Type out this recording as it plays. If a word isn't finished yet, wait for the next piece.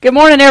Good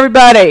morning,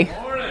 everybody.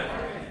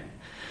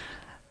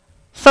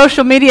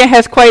 Social media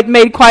has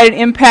made quite an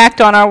impact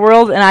on our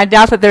world, and I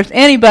doubt that there's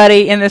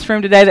anybody in this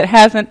room today that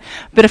hasn't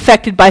been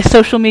affected by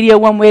social media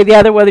one way or the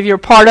other, whether you're a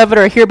part of it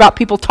or hear about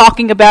people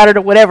talking about it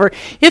or whatever.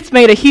 It's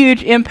made a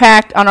huge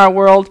impact on our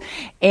world.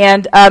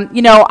 And,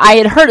 I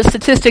had heard a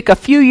statistic a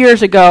few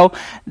years ago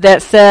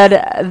that said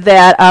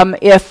that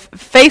if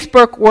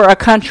Facebook were a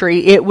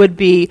country, it would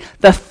be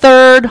the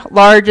third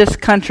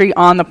largest country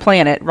on the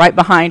planet, right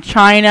behind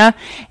China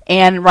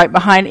and right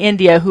behind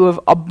India, who have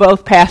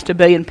both passed 1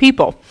 billion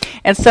people.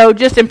 And so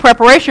just in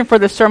preparation for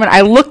this sermon,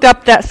 I looked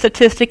up that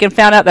statistic and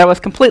found out that I was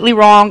completely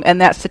wrong in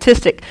that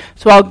statistic.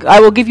 So I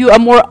will give you a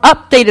more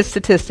updated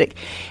statistic.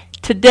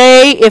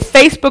 Today, if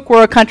Facebook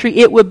were a country,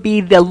 it would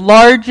be the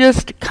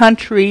largest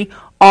country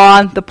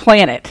on the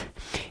planet.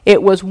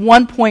 It was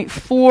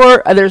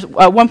 1.4, there's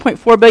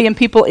 1.4 billion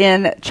people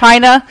in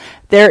China.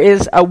 There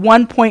is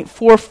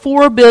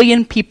 1.44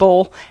 billion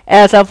people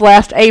as of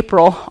last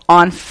April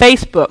on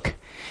Facebook.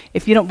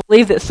 If you don't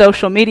believe that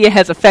social media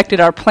has affected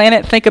our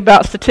planet, think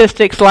about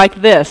statistics like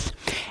this.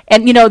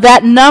 And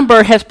that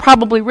number has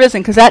probably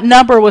risen because that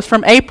number was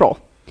from April.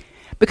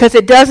 Because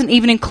it doesn't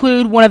even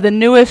include one of the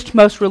newest,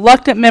 most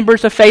reluctant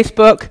members of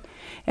Facebook,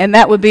 and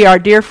that would be our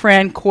dear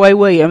friend Coy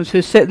Williams,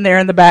 who's sitting there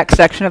in the back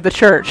section of the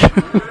church.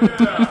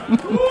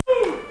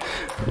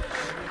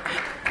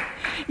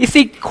 You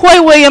see,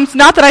 Coy Williams,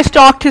 not that I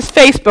stalked his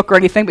Facebook or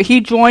anything, but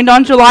he joined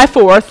on July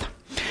 4th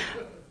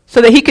so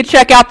that he could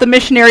check out the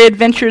missionary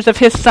adventures of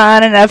his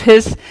son and of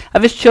his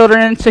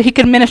children, and so he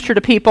could minister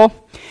to people.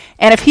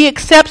 And if he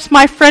accepts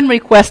my friend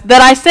request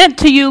that I sent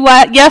to you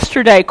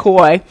yesterday,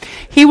 Coy,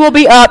 he will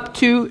be up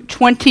to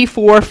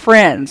 24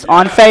 friends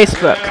on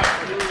Facebook.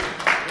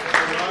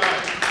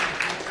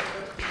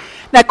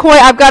 Now, Coy,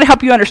 I've got to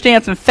help you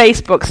understand some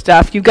Facebook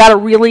stuff. You've got to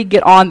really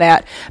get on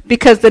that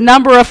because the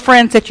number of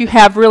friends that you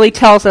have really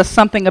tells us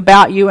something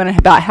about you and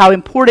about how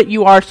important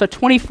you are. So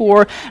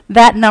 24,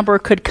 that number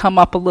could come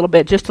up a little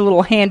bit, just a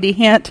little handy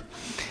hint.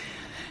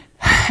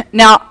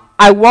 Now,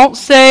 I won't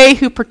say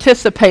who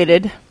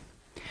participated,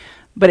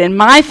 but in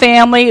my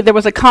family, there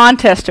was a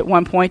contest at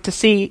one point to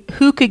see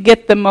who could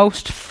get the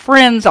most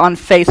friends on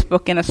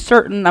Facebook in a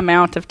certain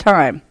amount of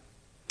time.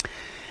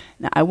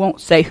 Now, I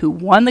won't say who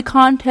won the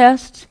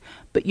contest,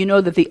 but you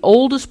know that the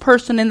oldest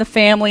person in the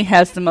family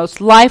has the most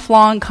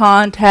lifelong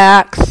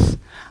contacts.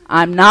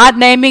 I'm not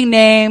naming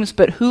names,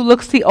 but who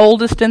looks the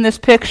oldest in this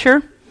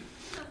picture?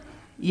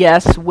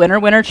 Yes, winner,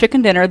 winner,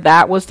 chicken dinner.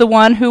 That was the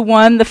one who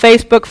won the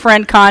Facebook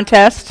friend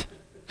contest.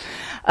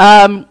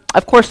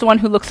 Of course, the one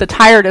who looks the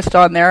tiredest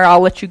on there, I'll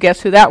let you guess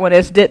who that one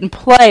is, didn't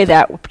play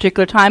that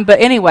particular time.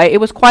 But anyway,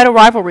 it was quite a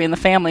rivalry in the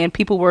family, and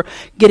people were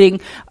getting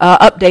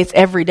updates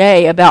every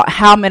day about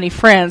how many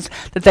friends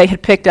that they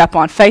had picked up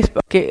on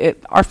Facebook.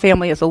 Our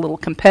family is a little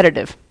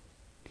competitive.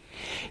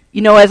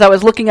 As I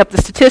was looking up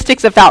the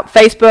statistics about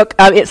Facebook,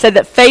 it said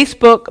that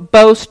Facebook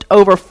boasts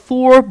over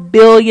 4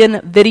 billion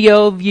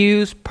video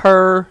views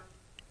per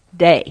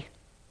day.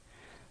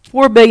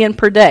 4 billion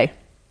per day.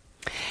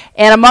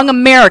 And among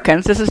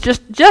Americans, this is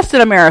just in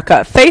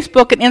America,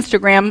 Facebook and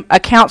Instagram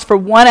accounts for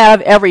 1 out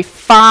of every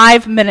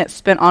 5 minutes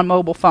spent on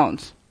mobile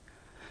phones.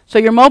 So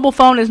your mobile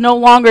phone is no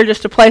longer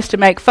just a place to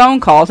make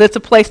phone calls. It's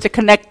a place to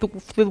connect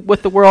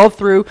with the world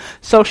through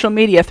social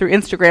media, through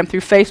Instagram,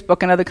 through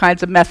Facebook, and other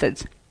kinds of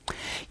methods.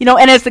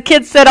 And as the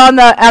kids said on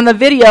the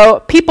video,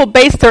 people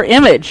base their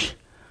image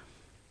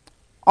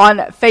on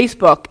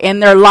Facebook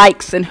and their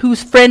likes and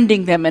who's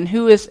friending them and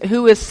who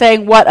is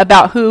saying what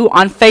about who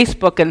on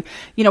Facebook, and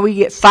we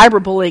get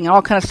cyberbullying and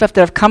all kind of stuff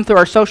that have come through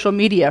our social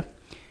media.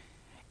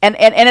 And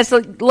as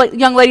the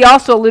young lady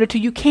also alluded to,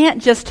 you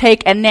can't just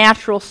take a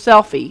natural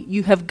selfie.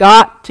 You have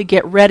got to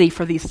get ready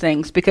for these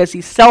things because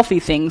these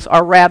selfie things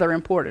are rather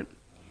important.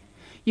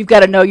 You've got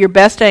to know your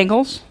best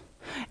angles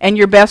and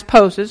your best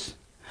poses.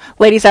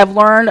 Ladies, I've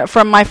learned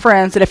from my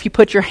friends that if you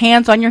put your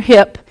hands on your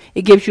hip,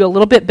 it gives you a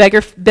little bit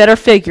better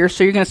figure.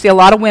 So you're going to see a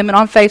lot of women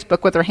on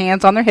Facebook with their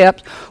hands on their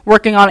hips,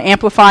 working on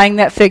amplifying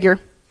that figure.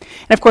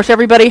 And of course,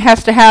 everybody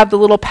has to have the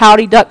little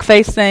pouty duck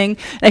face thing.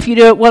 And if you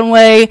do it one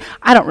way,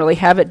 I don't really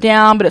have it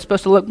down, but it's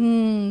supposed to look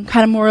kind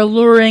of more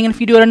alluring. And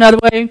if you do it another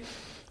way,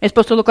 it's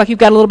supposed to look like you've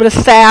got a little bit of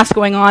sass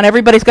going on.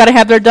 Everybody's got to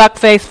have their duck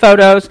face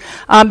photos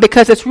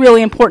because it's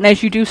really important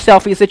as you do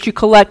selfies that you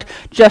collect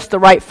just the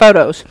right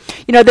photos.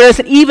 There's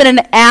even an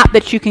app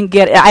that you can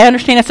get. I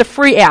understand it's a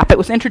free app. It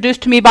was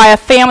introduced to me by a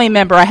family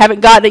member. I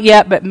haven't gotten it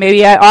yet, but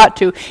maybe I ought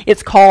to.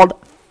 It's called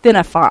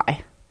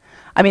Thinify.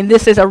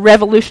 This is a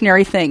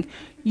revolutionary thing.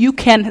 You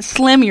can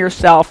slim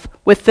yourself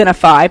with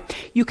Thinify.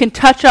 You can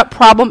touch up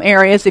problem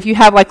areas if you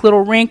have like little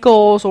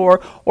wrinkles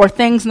or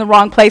things in the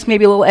wrong place,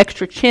 maybe a little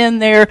extra chin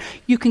there.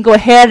 You can go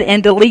ahead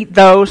and delete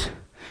those.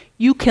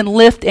 You can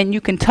lift and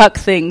you can tuck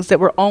things that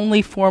were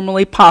only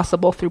formerly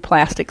possible through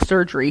plastic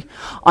surgery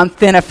on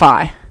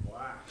Thinify.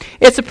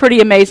 It's a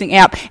pretty amazing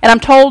app. And I'm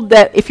told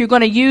that if you're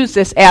going to use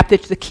this app,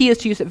 that the key is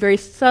to use it very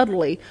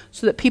subtly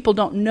so that people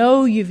don't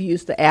know you've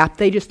used the app.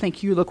 They just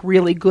think you look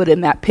really good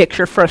in that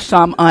picture for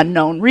some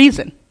unknown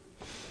reason.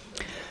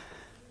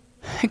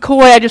 And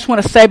Coy, I just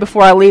want to say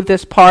before I leave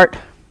this part,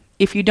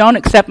 if you don't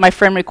accept my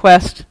friend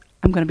request,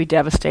 I'm going to be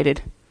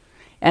devastated.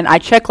 And I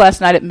checked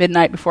last night at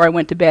midnight before I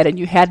went to bed, and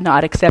you had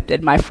not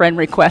accepted my friend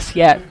request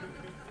yet.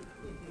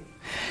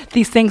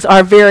 These things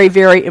are very,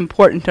 very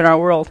important in our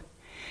world.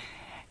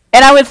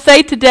 And I would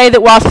say today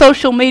that while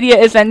social media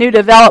is a new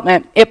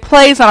development, it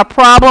plays on a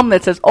problem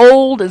that's as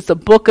old as the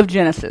book of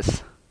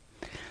Genesis.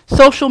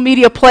 Social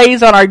media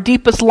plays on our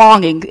deepest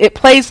longing. It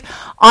plays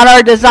on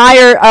our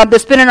desire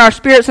that's been in our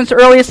spirit since the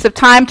earliest of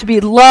time to be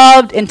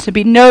loved and to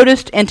be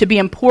noticed and to be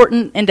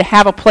important and to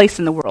have a place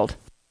in the world.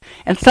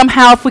 And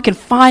somehow if we can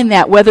find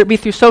that, whether it be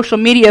through social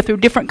media, through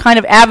different kind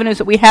of avenues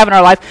that we have in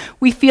our life,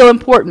 we feel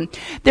important.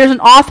 There's an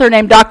author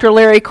named Dr.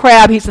 Larry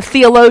Crabb. He's a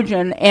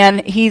theologian,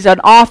 and he's an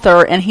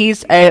author, and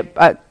he's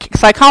a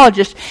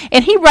psychologist,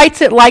 and he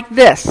writes it like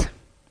this.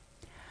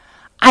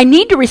 I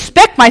need to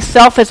respect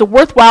myself as a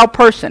worthwhile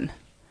person.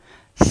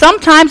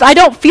 Sometimes I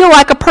don't feel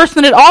like a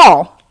person at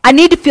all. I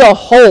need to feel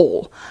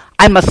whole.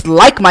 I must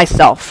like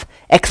myself,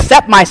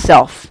 accept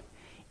myself.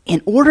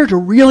 In order to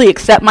really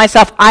accept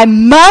myself, I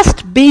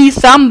must be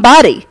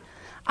somebody.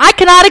 I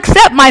cannot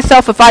accept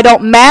myself if I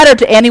don't matter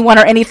to anyone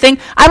or anything.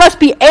 I must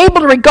be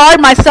able to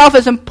regard myself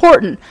as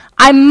important.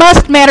 I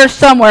must matter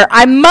somewhere.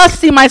 I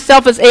must see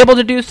myself as able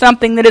to do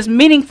something that is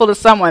meaningful to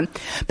someone.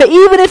 But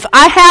even if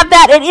I have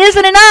that, it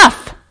isn't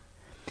enough.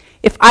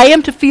 If I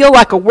am to feel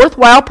like a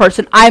worthwhile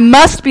person, I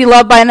must be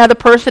loved by another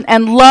person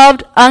and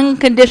loved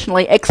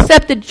unconditionally,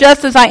 accepted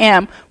just as I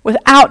am,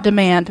 without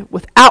demand,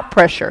 without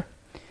pressure.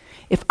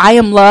 If I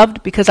am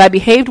loved because I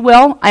behaved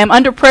well, I am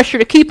under pressure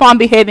to keep on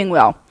behaving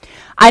well.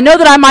 I know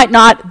that I might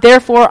not,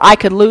 therefore I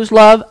could lose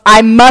love.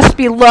 I must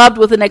be loved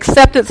with an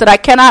acceptance that I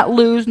cannot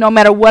lose no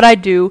matter what I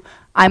do.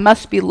 I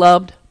must be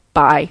loved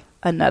by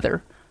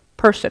another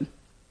person.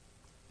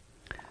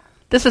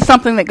 This is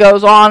something that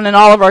goes on in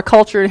all of our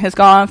culture and has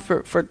gone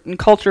in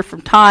culture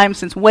from time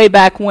since way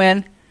back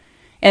when.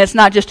 And it's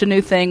not just a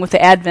new thing with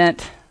the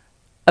advent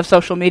of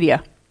social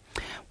media.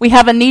 We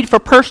have a need for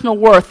personal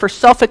worth, for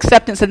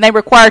self-acceptance, and they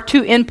require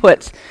two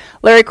inputs.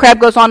 Larry Crabb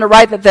goes on to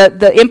write that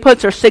the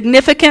inputs are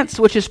significance,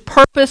 which is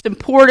purpose,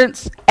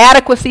 importance,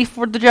 adequacy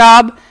for the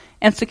job,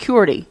 and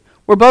security.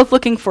 We're all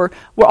looking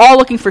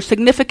for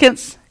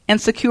significance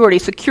and security.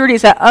 Security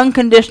is that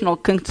unconditional,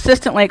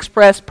 consistently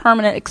expressed,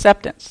 permanent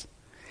acceptance.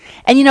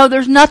 And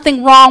there's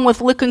nothing wrong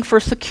with looking for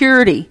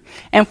security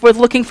and with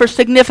looking for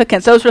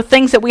significance. Those are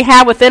things that we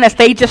have within us.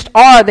 They just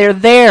are. They're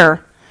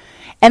there.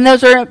 And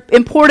those are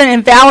important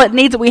and valid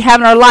needs that we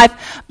have in our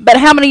life. But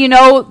how many of you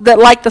know that,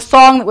 like the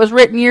song that was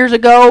written years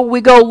ago,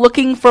 we go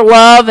looking for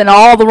love in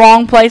all the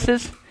wrong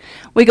places?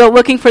 We go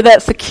looking for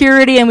that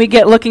security, and we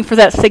get looking for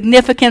that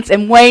significance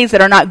in ways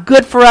that are not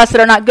good for us,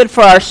 that are not good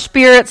for our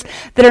spirits,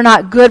 that are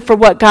not good for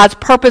what God's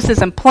purposes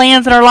and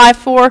plans in our life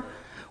for.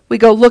 We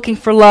go looking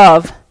for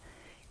love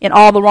in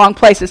all the wrong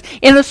places.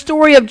 In the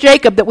story of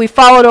Jacob that we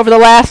followed over the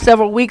last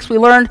several weeks, we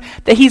learned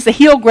that he's the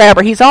heel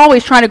grabber. He's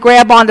always trying to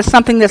grab onto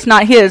something that's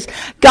not his.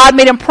 God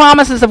made him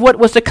promises of what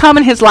was to come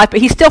in his life,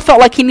 but he still felt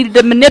like he needed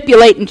to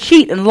manipulate and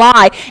cheat and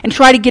lie and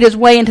try to get his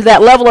way into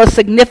that level of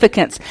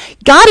significance.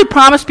 God had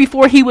promised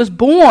before he was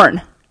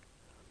born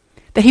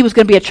that he was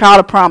going to be a child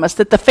of promise,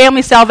 that the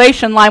family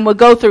salvation line would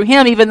go through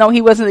him even though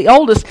he wasn't the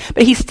oldest,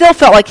 but he still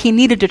felt like he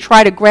needed to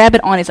try to grab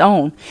it on his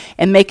own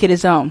and make it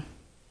his own.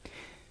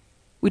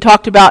 We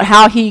talked about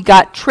how he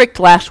got tricked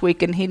last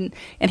week, and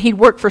he'd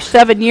worked for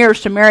 7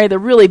 years to marry the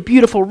really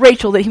beautiful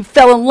Rachel that he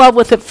fell in love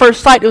with at first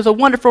sight. It was a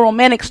wonderful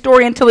romantic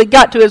story until he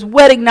got to his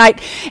wedding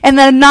night. And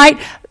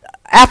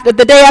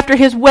the day after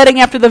his wedding,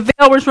 after the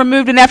veil was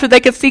removed and after they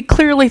could see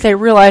clearly, they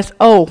realized,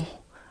 oh,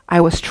 I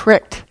was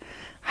tricked.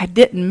 I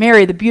didn't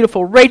marry the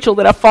beautiful Rachel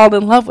that I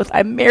fallen in love with.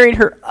 I married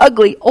her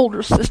ugly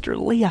older sister,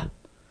 Leah.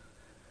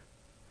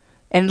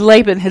 And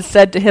Laban had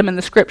said to him in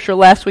the scripture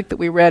last week that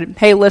we read,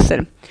 hey,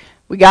 listen,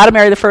 we got to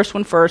marry the first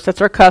one first.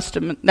 That's our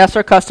custom.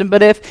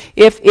 But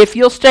if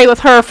you'll stay with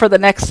her for the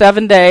next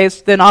 7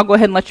 days, then I'll go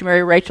ahead and let you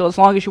marry Rachel as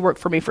long as you work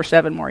for me for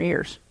 7 more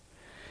years.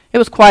 It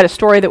was quite a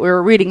story that we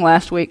were reading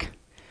last week.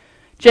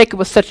 Jacob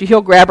was such a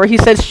heel grabber. He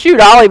said, shoot,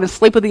 I'll even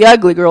sleep with the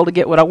ugly girl to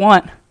get what I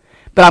want.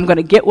 But I'm going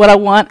to get what I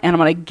want, and I'm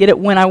going to get it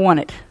when I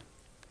want it.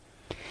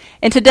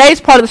 In today's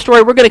part of the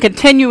story, we're going to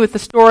continue with the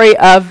story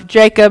of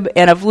Jacob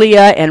and of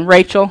Leah and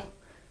Rachel.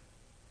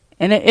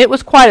 And it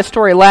was quite a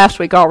story last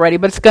week already,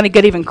 but it's going to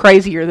get even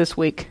crazier this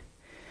week.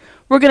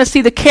 We're going to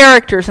see the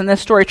characters in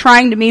this story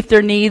trying to meet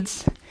their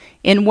needs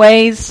in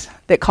ways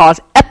that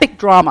cause epic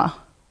drama.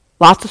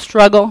 Lots of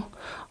struggle,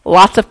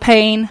 lots of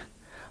pain,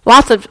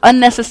 lots of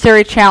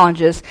unnecessary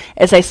challenges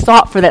as they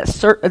sought for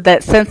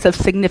that sense of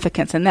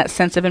significance and that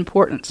sense of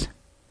importance.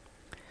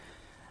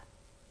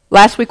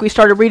 Last week we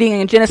started reading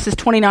in Genesis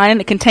 29,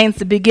 and it contains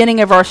the beginning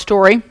of our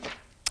story.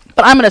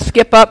 But I'm going to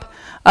skip up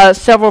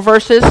several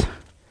verses.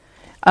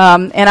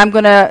 And I'm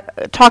going to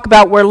talk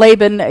about where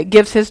Laban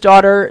gives his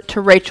daughter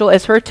to Rachel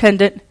as her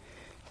attendant.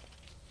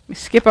 Let me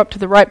skip up to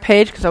the right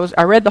page because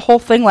I read the whole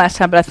thing last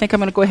time, but I think I'm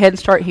going to go ahead and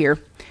start here.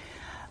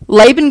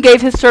 Laban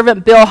gave his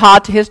servant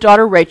Bilhah to his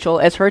daughter Rachel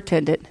as her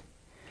attendant.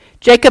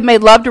 Jacob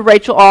made love to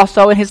Rachel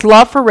also, and his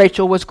love for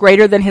Rachel was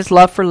greater than his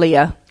love for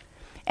Leah.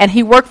 And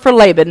he worked for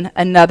Laban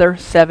another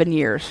 7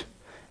 years.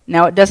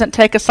 Now, it doesn't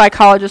take a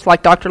psychologist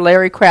like Dr.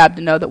 Larry Crabb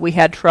to know that we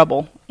had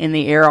trouble in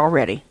the air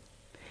already.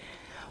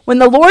 When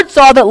the Lord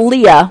saw that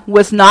Leah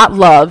was not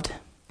loved,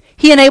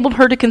 he enabled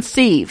her to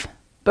conceive.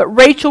 But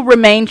Rachel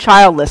remained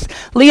childless.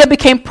 Leah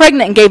became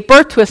pregnant and gave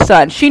birth to a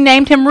son. She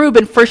named him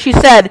Reuben, for she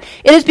said,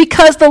 "It is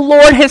because the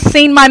Lord has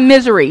seen my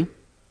misery.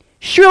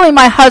 Surely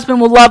my husband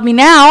will love me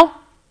now."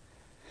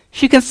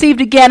 She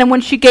conceived again, and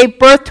when she gave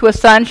birth to a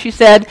son, she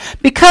said,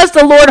 "Because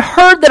the Lord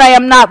heard that I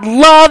am not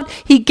loved,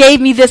 he gave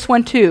me this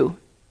one too."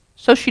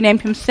 So she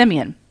named him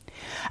Simeon.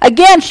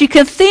 Again she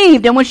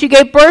conceived, and when she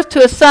gave birth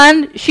to a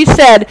son, she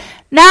said,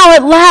 "Now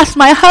at last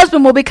my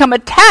husband will become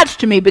attached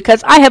to me,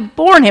 because I have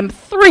borne him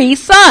 3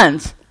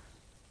 sons."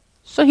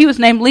 So he was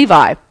named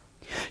Levi.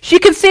 She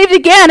conceived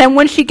again, and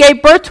when she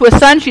gave birth to a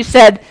son, she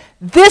said,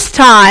 "This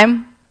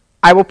time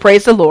I will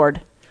praise the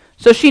Lord."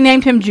 So she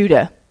named him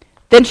Judah.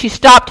 Then she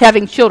stopped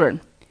having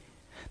children.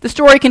 The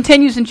story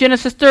continues in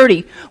Genesis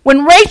 30.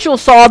 When Rachel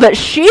saw that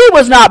she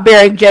was not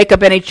bearing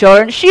Jacob any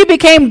children, she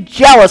became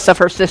jealous of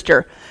her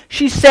sister.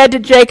 She said to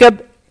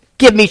Jacob,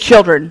 "Give me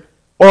children,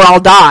 or I'll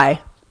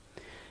die."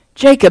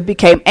 Jacob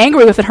became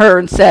angry with her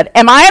and said,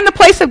 "Am I in the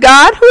place of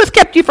God? Who has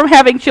kept you from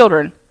having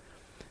children?"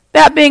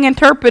 That being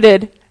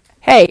interpreted,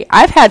 "Hey,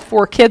 I've had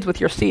 4 kids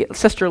with your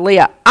sister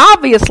Leah.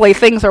 Obviously,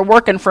 things are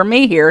working for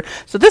me here,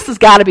 so this has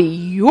got to be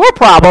your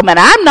problem, and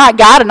I'm not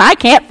God, and I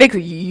can't fix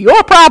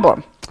your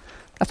problem."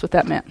 That's what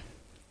that meant.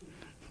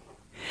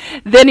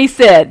 Rachel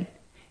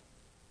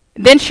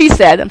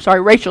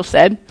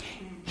said,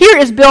 "Here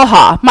is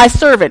Bilhah, my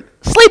servant.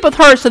 Sleep with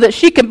her so that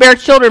she can bear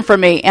children for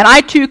me, and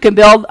I too can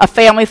build a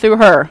family through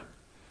her."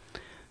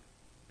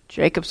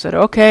 Jacob said,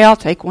 "Okay, I'll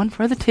take one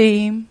for the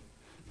team."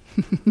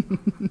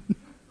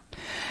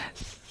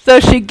 So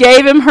she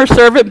gave him her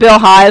servant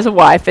Bilhah as a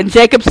wife, and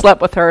Jacob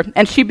slept with her,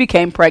 and she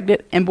became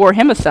pregnant and bore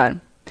him a son.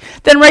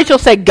 Then Rachel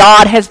said,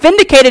 "God has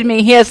vindicated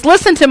me. He has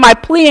listened to my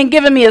plea and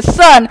given me a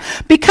son."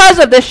 Because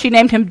of this, she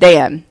named him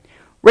Dan.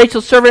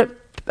 Rachel's servant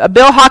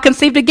Bilhah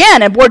conceived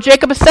again and bore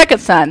Jacob a second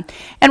son.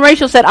 And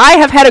Rachel said, "I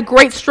have had a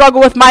great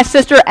struggle with my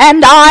sister,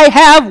 and I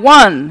have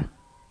won."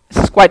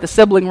 This is quite the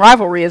sibling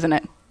rivalry, isn't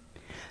it?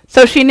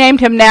 So she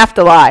named him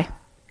Naphtali.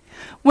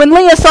 When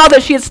Leah saw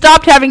that she had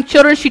stopped having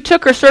children, she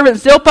took her servant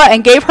Zilpah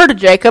and gave her to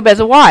Jacob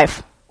as a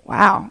wife.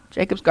 Wow,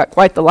 Jacob's got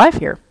quite the life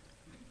here.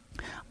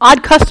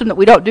 Odd custom that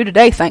we don't do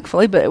today,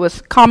 thankfully, but it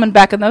was common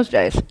back in those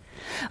days.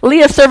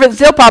 Leah's servant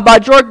Zilpah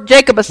brought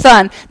Jacob a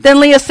son. Then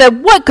Leah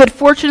said, "What good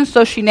fortune,"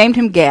 so she named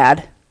him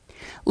Gad.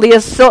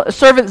 Leah's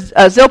servant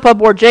Zilpah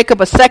bore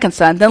Jacob a second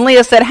son. Then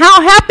Leah said, "How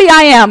happy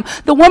I am!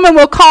 The woman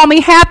will call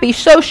me happy,"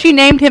 so she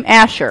named him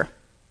Asher.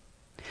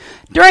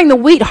 During the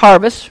wheat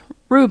harvest,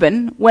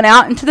 Reuben went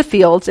out into the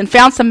fields and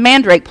found some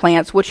mandrake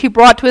plants, which he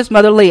brought to his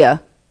mother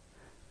Leah.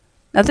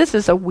 Now this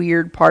is a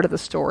weird part of the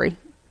story,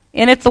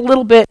 and it's a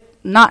little bit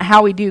not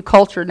how we do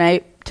culture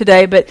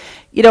today, but,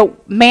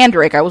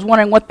 mandrake. I was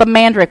wondering what the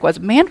mandrake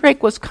was.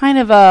 Mandrake was kind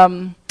of,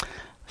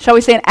 shall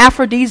we say, an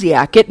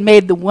aphrodisiac. It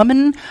made the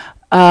woman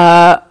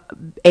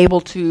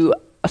able to,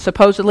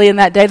 supposedly in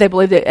that day, they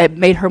believed that it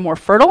made her more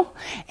fertile,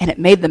 and it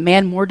made the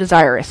man more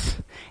desirous.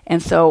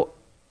 And so,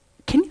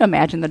 can you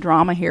imagine the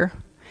drama here?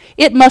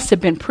 It must have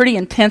been pretty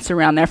intense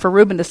around there for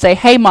Reuben to say,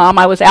 "Hey, Mom,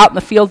 I was out in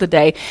the field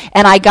today,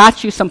 and I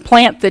got you some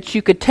plant that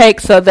you could take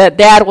so that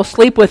Dad will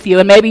sleep with you,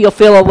 and maybe you'll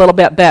feel a little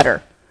bit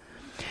better."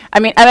 I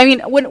mean,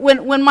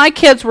 when my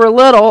kids were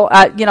little,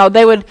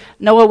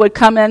 Noah would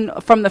come in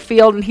from the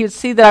field, and he would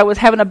see that I was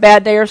having a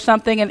bad day or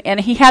something, and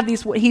he had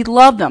these, he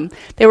loved them.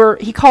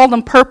 He called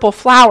them purple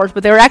flowers,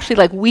 but they were actually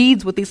like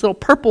weeds with these little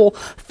purple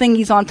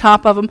thingies on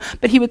top of them.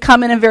 But he would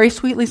come in and very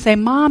sweetly say,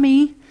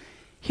 "Mommy,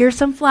 here's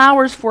some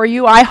flowers for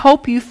you. I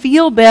hope you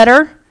feel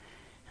better."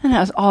 And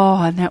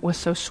that was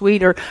so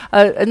sweet. Or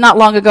not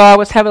long ago, I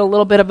was having a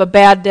little bit of a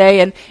bad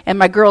day, and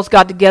my girls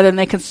got together, and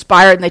they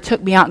conspired, and they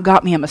took me out and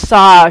got me a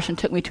massage, and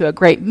took me to a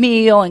great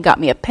meal, and got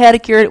me a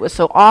pedicure. It was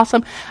so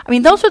awesome. I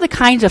mean, those are the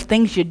kinds of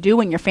things you do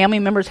when your family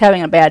member's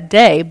having a bad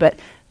day, but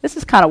this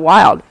is kind of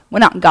wild.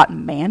 Went out and got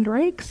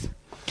mandrakes?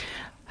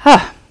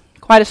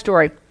 Quite a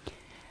story.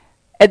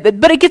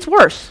 But it gets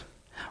worse.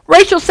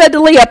 Rachel said to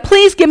Leah,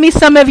 "Please give me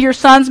some of your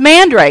son's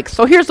mandrakes."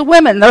 So here's the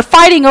women. They're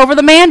fighting over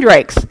the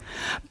mandrakes.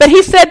 But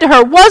he said to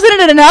her,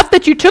 "Wasn't it enough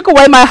that you took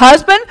away my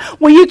husband?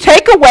 Will you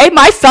take away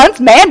my son's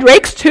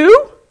mandrakes too?"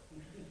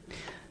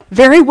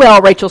 "Very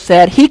well," Rachel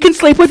said. "He can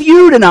sleep with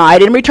you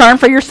tonight in return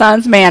for your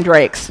son's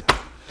mandrakes."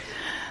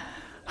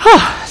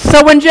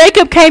 So when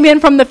Jacob came in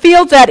from the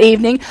fields that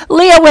evening,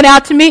 Leah went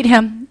out to meet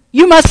him.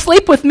 "You must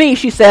sleep with me,"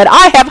 she said.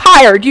 "I have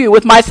hired you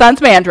with my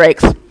son's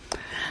mandrakes."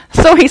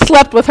 So he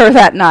slept with her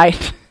that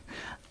night.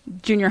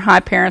 Junior high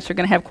parents are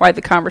going to have quite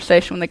the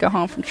conversation when they go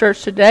home from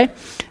church today.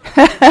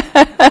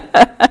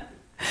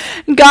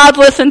 God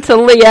listened to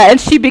Leah, and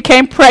she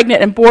became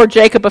pregnant and bore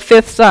Jacob a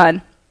 5th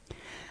son.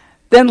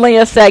 Then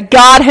Leah said,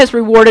 "God has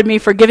rewarded me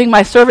for giving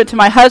my servant to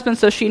my husband,"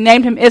 so she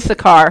named him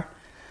Issachar.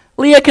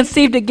 Leah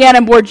conceived again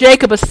and bore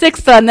Jacob a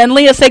sixth son. Then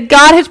Leah said,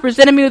 God has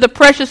presented me with a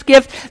precious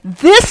gift.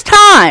 This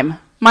time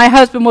my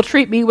husband will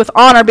treat me with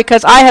honor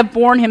because I have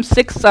borne him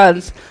 6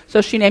 sons.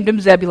 So she named him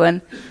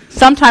Zebulun.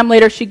 Sometime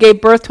later she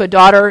gave birth to a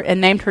daughter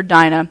and named her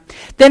Dinah.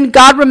 Then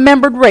God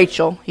remembered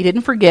Rachel. He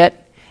didn't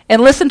forget.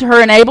 And listened to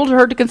her, enabled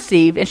her to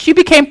conceive. And she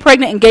became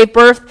pregnant and gave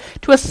birth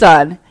to a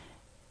son.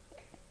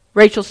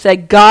 Rachel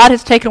said, God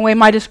has taken away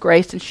my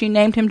disgrace. And she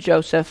named him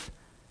Joseph.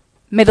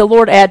 May the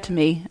Lord add to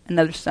me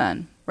another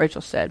son,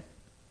 Rachel said.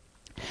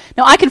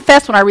 Now, I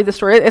confess when I read the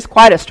story, it's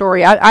quite a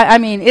story. I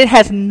mean, it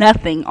has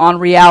nothing on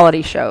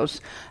reality shows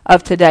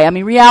of today. I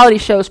mean, reality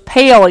shows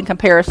pale in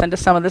comparison to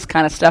some of this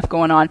kind of stuff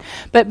going on.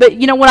 But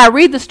you know, when I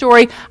read the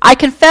story, I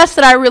confess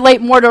that I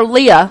relate more to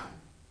Leah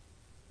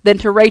than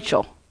to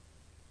Rachel.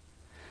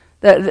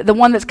 The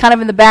one that's kind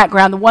of in the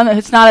background, the one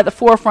that's not at the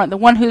forefront, the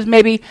one who's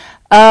maybe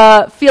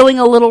feeling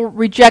a little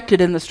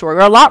rejected in the story,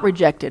 or a lot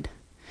rejected.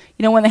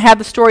 You know, when they have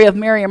the story of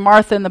Mary and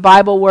Martha in the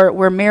Bible,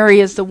 where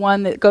Mary is the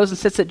one that goes and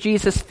sits at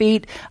Jesus'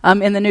 feet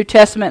in the New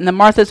Testament, and then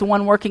Martha's the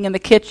one working in the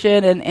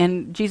kitchen,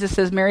 and Jesus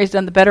says Mary's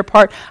done the better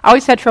part. I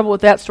always had trouble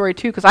with that story,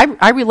 too, because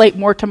I relate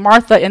more to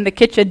Martha in the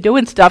kitchen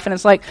doing stuff, and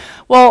it's like,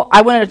 well,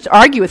 I wanted to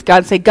argue with God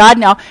and say, God,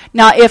 now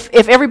if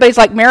everybody's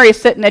like Mary is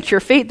sitting at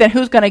your feet, then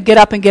who's going to get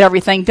up and get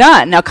everything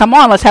done? Now, come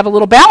on, let's have a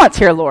little balance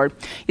here, Lord.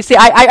 You see,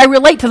 I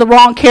relate to the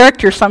wrong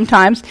character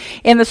sometimes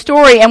in the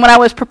story, and when I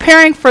was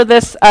preparing for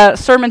this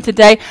sermon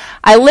today,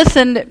 I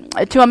listened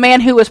to a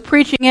man who was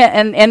preaching it,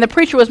 and the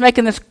preacher was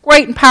making this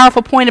great and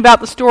powerful point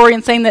about the story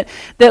and saying that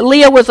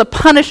Leah was a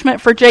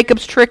punishment for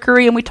Jacob's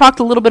trickery, and we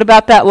talked a little bit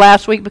about that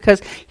last week because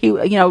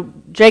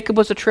Jacob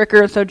was a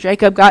tricker, and so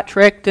Jacob got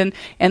tricked,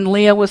 and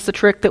Leah was the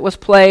trick that was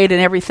played and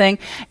everything.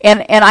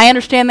 And I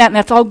understand that, and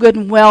that's all good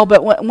and well,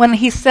 but when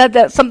he said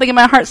that, something in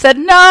my heart said,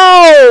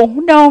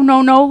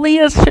 no,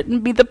 Leah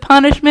shouldn't be the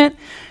punishment.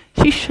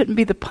 She shouldn't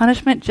be the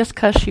punishment just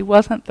because she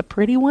wasn't the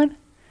pretty one.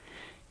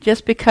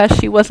 Just because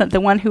she wasn't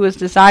the one who was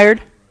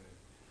desired.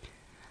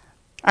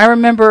 I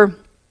remember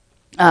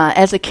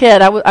as a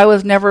kid, I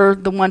was never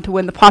the one to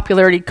win the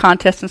popularity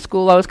contest in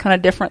school. I was kind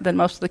of different than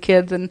most of the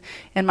kids in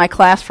my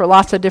class for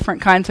lots of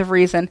different kinds of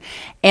reason.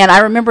 And I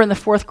remember in the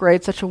 4th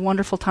grade, such a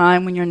wonderful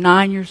time when you're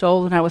 9 years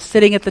old, and I was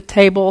sitting at the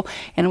table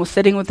and was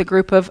sitting with a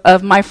group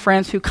of my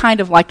friends who kind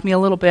of liked me a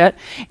little bit.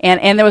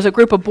 And there was a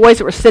group of boys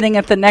that were sitting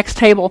at the next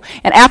table.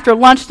 And after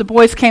lunch, the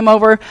boys came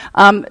over.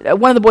 One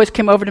of the boys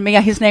came over to me.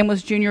 His name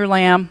was Junior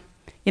Lamb.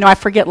 You know, I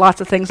forget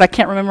lots of things. I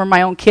can't remember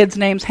my own kids'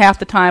 names half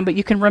the time, but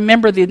you can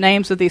remember the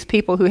names of these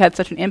people who had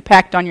such an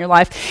impact on your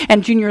life.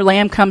 And Junior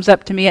Lamb comes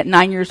up to me at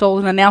 9 years old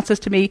and announces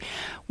to me,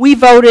 we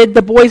voted,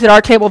 the boys at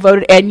our table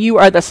voted, and you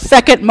are the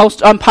second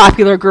most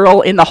unpopular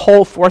girl in the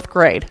whole 4th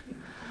grade.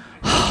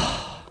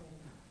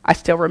 I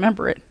still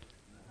remember it.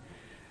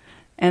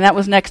 And that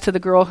was next to the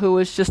girl who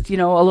was just, a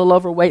little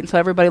overweight, and so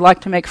everybody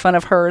liked to make fun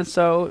of her. And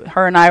so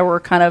her and I were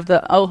kind of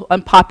the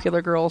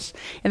unpopular girls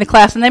in the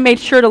class. And they made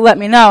sure to let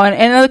me know.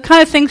 And the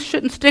kind of things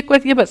shouldn't stick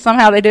with you, but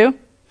somehow they do.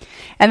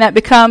 And that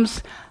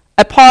becomes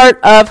a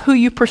part of who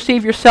you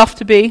perceive yourself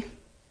to be.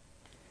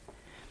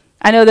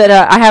 I know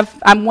that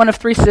I'm one of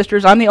 3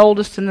 sisters. I'm the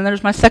oldest, and then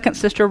there's my second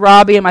sister,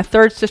 Robbie, and my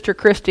third sister,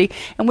 Christy.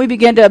 And we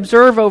began to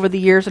observe over the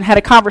years and had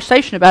a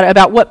conversation about it,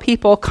 about what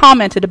people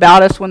commented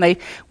about us when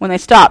they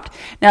stopped.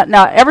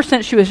 Now, ever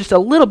since she was just a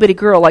little bitty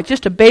girl, like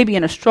just a baby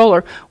in a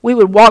stroller, we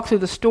would walk through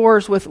the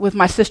stores with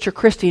my sister,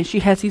 Christy, and she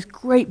has these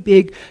great,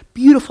 big,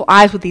 beautiful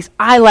eyes with these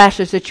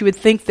eyelashes that you would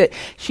think that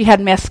she had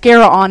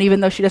mascara on,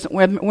 even though she doesn't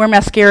wear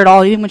mascara at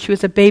all, even when she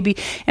was a baby.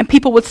 And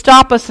people would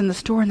stop us in the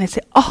store, and they'd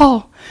say,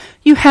 oh,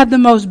 you have the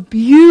most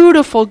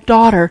beautiful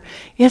daughter.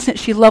 Isn't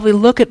she lovely?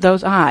 Look at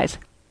those eyes.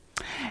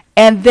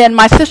 And then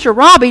my sister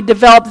Robbie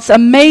developed this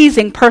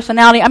amazing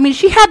personality. I mean,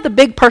 she had the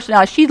big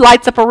personality. She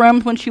lights up a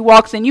room when she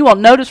walks in. You will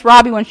notice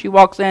Robbie when she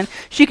walks in.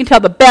 She can tell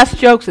the best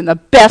jokes and the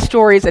best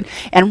stories.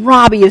 And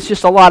Robbie is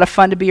just a lot of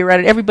fun to be around.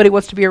 And everybody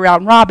wants to be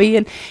around Robbie.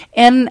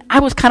 And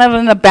I was kind of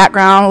in the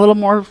background, a little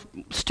more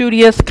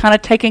studious, kind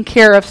of taking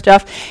care of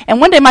stuff.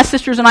 And one day my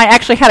sisters and I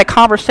actually had a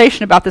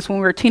conversation about this when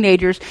we were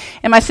teenagers.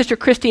 And my sister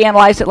Christy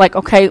analyzed it like,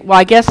 okay, well,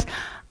 I guess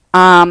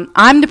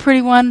I'm the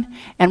pretty one,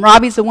 and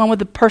Robbie's the one with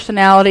the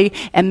personality,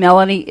 and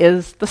Melanie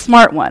is the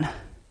smart one.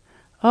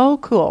 Oh,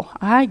 cool.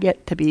 I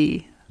get to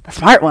be the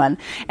smart one.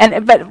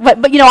 And but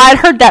I had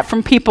heard that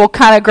from people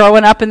kind of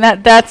growing up, and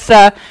that's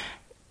kind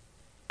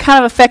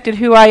of affected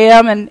who I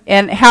am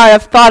and how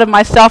I've thought of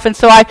myself. And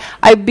so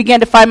I began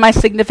to find my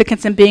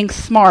significance in being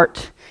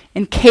smart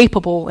and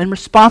capable and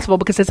responsible,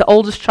 because as the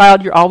oldest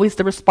child, you're always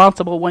the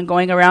responsible one,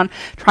 going around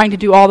trying to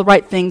do all the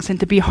right things and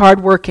to be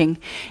hardworking.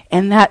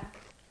 And that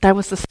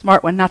was the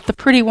smart one, not the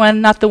pretty one,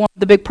 not the one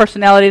with the big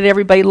personality that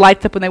everybody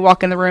lights up when they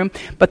walk in the room,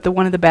 but the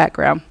one in the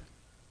background.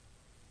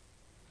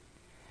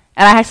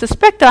 And I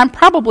suspect that I'm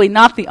probably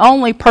not the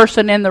only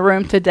person in the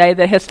room today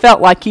that has felt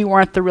like you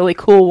weren't the really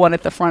cool one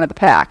at the front of the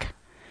pack.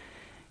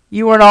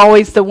 You weren't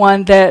always the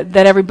one that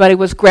everybody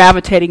was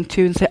gravitating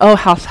to and say, oh,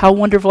 how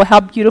wonderful, how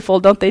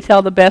beautiful, don't they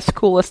tell the best,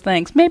 coolest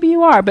things? Maybe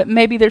you are, but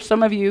maybe there's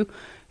some of you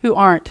who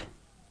aren't.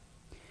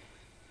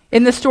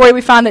 In this story,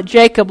 we find that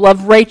Jacob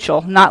loved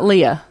Rachel, not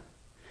Leah.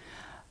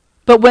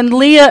 But when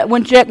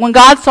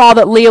God saw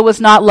that Leah was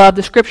not loved,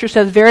 the scripture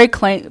says very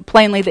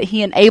plainly that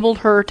he enabled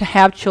her to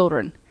have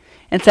children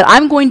and said,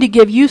 I'm going to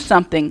give you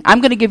something.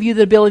 I'm going to give you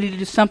the ability to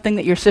do something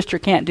that your sister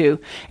can't do.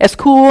 As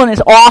cool and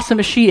as awesome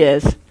as she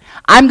is,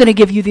 I'm going to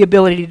give you the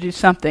ability to do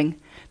something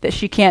that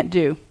she can't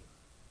do.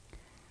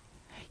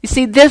 You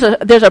see, there's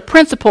a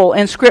principle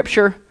in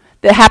Scripture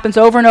that happens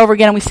over and over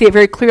again, and we see it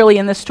very clearly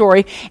in this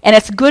story, and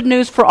it's good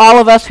news for all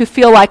of us who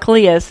feel like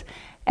Leah's,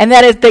 and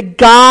that is that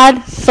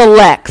God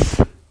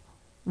selects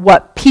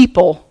what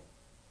people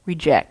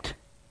reject.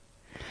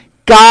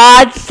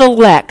 God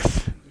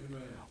selects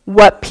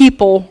what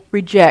people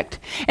reject.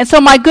 And so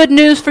my good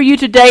news for you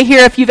today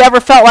here, if you've ever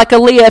felt like a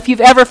Leah, if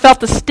you've ever felt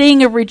the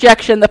sting of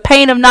rejection, the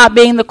pain of not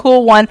being the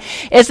cool one,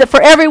 is that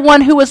for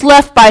everyone who was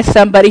left by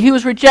somebody, who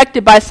was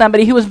rejected by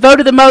somebody, who was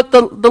voted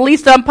the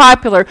least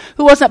unpopular,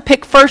 who wasn't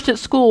picked first at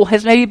school,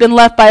 has maybe been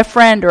left by a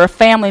friend or a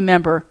family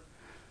member,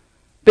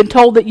 been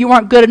told that you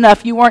weren't good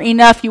enough, you weren't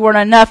enough, you weren't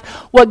enough.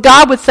 What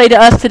God would say to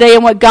us today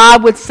and what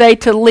God would say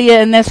to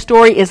Leah in this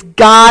story is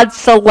God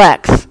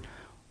selects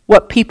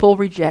what people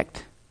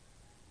reject.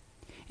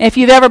 And if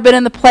you've ever been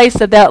in the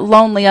place of that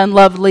lonely,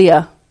 unloved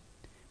Leah,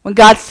 when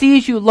God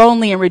sees you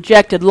lonely and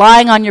rejected,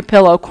 lying on your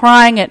pillow,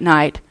 crying at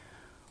night,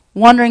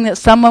 wondering that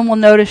someone will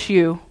notice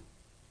you,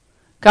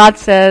 God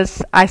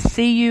says, I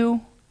see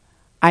you,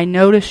 I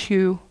notice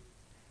you,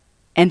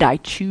 and I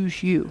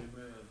choose you.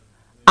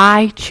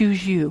 I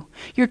choose you.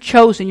 You're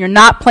chosen. You're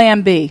not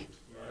plan B.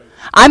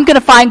 I'm going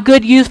to find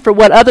good use for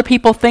what other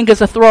people think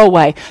is a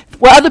throwaway.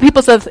 What other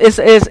people say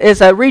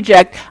is a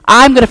reject,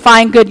 I'm going to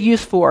find good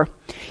use for.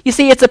 You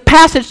see, it's a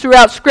passage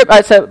throughout Scripture.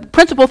 It's a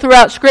principle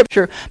throughout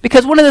Scripture,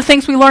 because one of the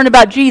things we learn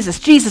about Jesus,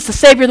 the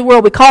Savior of the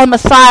world, we call him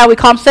Messiah, we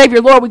call him Savior,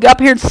 Lord, we go up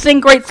here and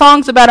sing great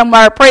songs about him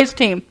by our praise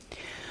team.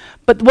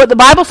 But what the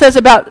Bible says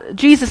about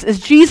Jesus is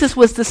Jesus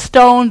was the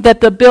stone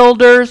that the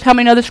builders, how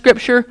many know the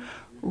Scripture?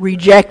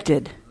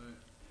 Rejected.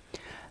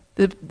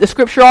 The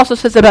Scripture also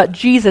says about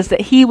Jesus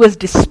that he was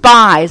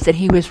despised, that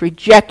he was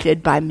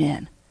rejected by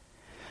men.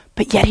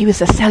 But yet he was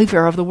the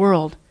Savior of the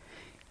world.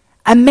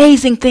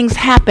 Amazing things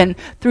happen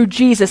through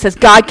Jesus as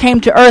God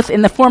came to earth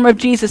in the form of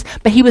Jesus,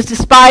 but he was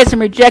despised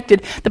and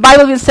rejected. The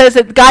Bible even says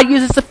that God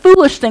uses the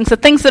foolish things, the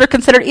things that are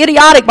considered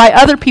idiotic by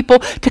other people,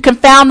 to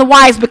confound the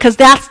wise, because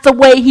that's the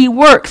way he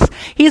works.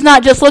 He's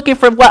not just looking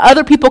for what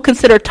other people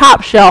consider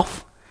top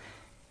shelf.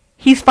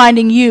 He's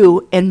finding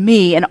you and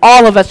me and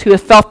all of us who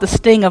have felt the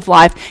sting of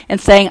life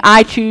and saying,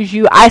 I choose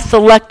you, I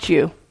select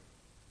you.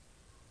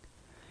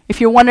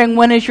 If you're wondering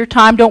when is your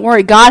time, don't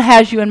worry. God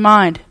has you in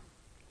mind.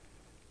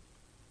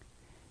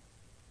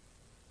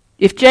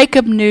 If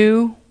Jacob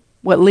knew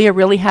what Leah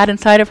really had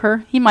inside of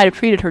her, he might have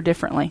treated her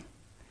differently.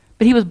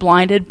 But he was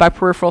blinded by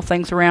peripheral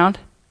things around.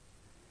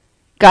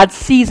 God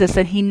sees us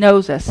and he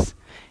knows us.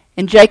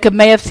 And Jacob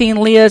may have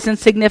seen Leah as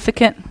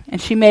insignificant, and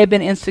she may have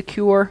been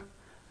insecure.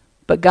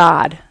 But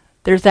God,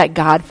 there's that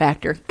God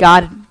factor.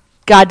 God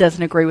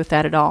doesn't agree with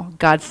that at all.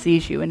 God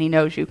sees you and he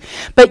knows you.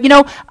 But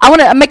I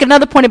want to make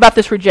another point about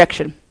this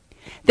rejection.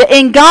 That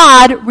in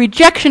God,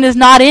 rejection is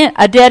not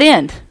a dead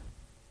end.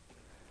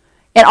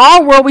 In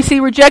our world, we see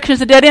rejection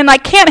as a dead end. I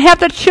can't have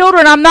the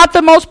children. I'm not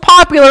the most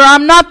popular.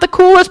 I'm not the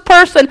coolest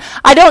person.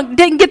 I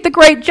didn't get the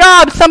great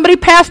job. Somebody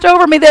passed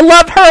over me. They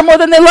loved her more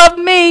than they loved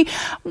me.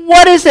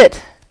 What is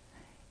it?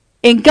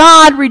 In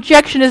God,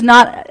 rejection is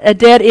not a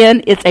dead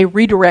end. It's a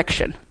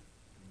redirection.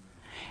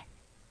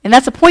 And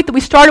that's a point that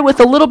we started with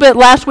a little bit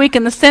last week,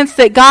 in the sense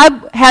that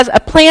God has a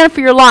plan for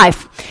your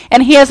life.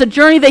 And he has a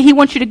journey that he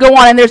wants you to go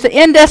on. And there's an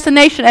end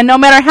destination. And no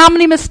matter how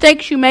many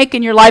mistakes you make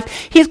in your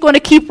life, he's going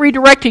to keep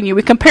redirecting you.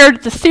 We compared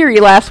it to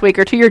Siri last week,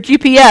 or to your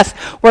GPS,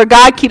 where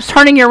God keeps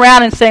turning you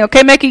around and saying,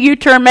 okay, make a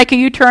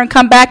U-turn,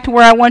 come back to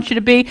where I want you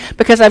to be,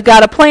 because I've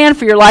got a plan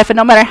for your life. And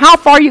no matter how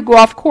far you go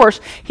off course,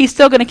 he's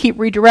still going to keep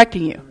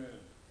redirecting you.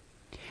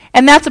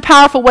 And that's a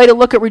powerful way to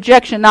look at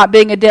rejection not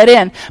being a dead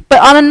end.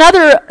 But on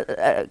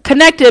another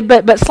connected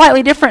but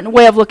slightly different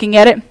way of looking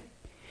at it,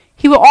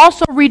 he will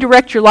also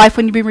redirect your life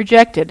when you've been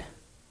rejected.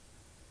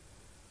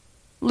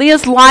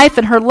 Leah's life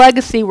and her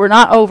legacy were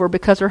not over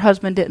because her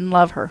husband didn't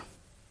love her.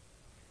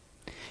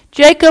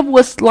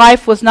 Jacob's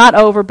life was not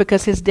over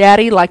because his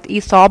daddy liked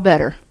Esau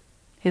better,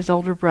 his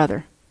older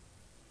brother.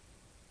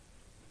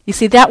 You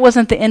see, that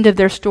wasn't the end of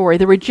their story.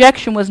 The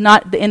rejection was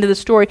not the end of the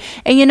story.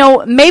 And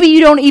maybe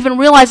you don't even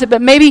realize it,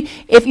 but maybe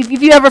if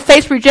you ever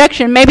face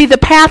rejection, maybe the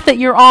path that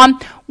you're on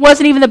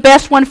wasn't even the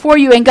best one for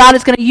you, and God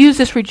is going to use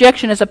this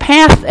rejection as a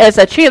path, as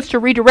a chance to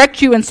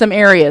redirect you in some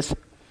areas.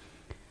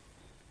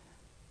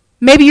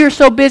 Maybe you're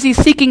so busy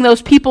seeking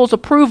those people's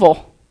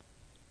approval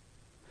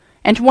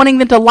and wanting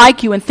them to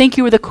like you and think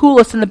you were the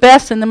coolest and the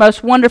best and the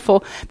most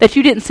wonderful, that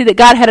you didn't see that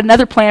God had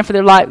another plan for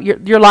their life,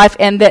 your life,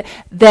 and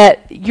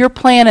that your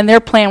plan and their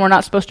plan were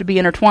not supposed to be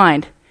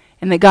intertwined,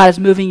 and that God is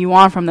moving you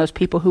on from those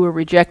people who will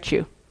reject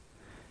you.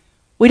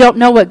 We don't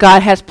know what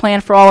God has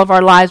planned for all of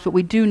our lives, but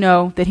we do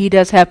know that he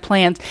does have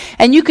plans.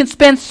 And you can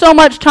spend so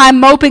much time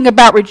moping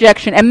about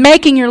rejection and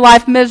making your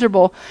life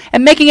miserable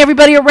and making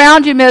everybody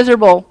around you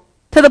miserable.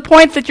 to the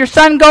point that your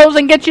son goes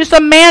and gets you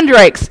some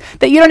mandrakes,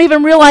 that you don't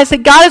even realize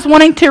that God is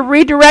wanting to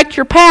redirect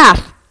your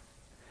path.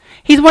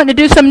 He's wanting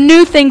to do some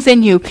new things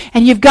in you,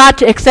 and you've got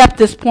to accept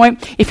this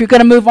point if you're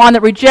going to move on,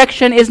 that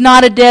rejection is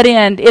not a dead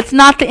end. It's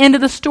not the end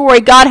of the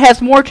story. God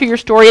has more to your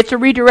story. It's a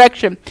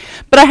redirection.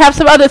 But I have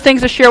some other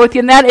things to share with you,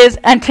 and that is,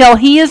 until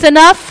He is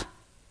enough,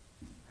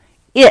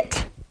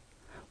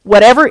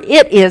 whatever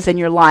it is in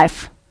your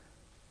life,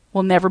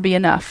 will never be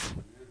enough.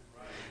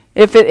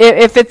 If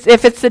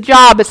it's a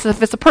job, if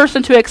it's a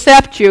person to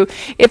accept you,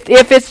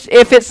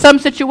 if it's some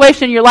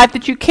situation in your life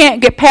that you can't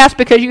get past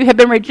because you have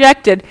been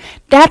rejected,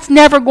 that's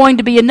never going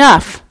to be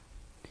enough.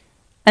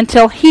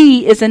 Until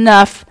He is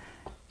enough,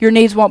 your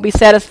needs won't be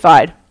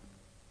satisfied.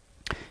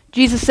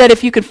 Jesus said,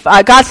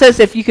 God says,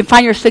 if you can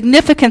find your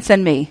significance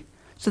in me,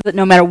 so that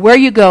no matter where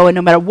you go and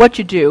no matter what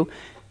you do,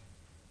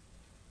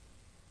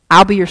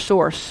 I'll be your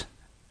source.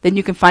 Then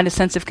you can find a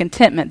sense of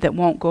contentment that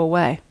won't go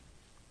away.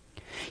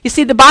 You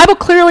see, the Bible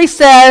clearly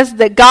says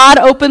that God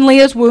opened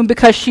Leah's womb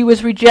because she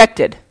was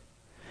rejected.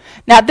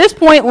 Now, at this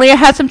point, Leah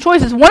had some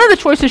choices. One of the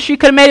choices she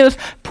could have made was,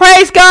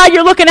 praise God,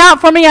 you're looking out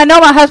for me. I know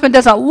my husband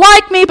doesn't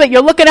like me, but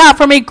you're looking out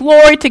for me.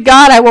 Glory to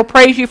God, I will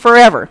praise you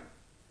forever.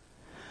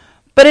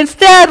 But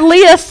instead,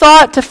 Leah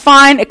sought to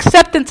find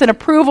acceptance and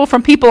approval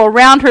from people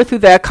around her through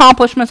the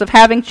accomplishments of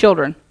having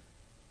children.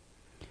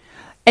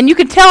 And you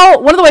can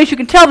tell, one of the ways you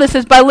can tell this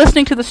is by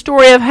listening to the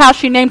story of how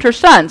she named her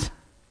sons.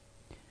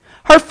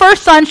 Her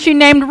first son she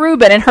named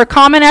Reuben, and her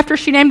comment after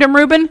she named him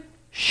Reuben,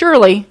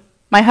 surely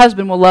my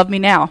husband will love me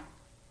now.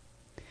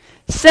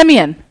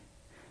 Simeon,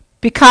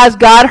 because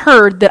God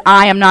heard that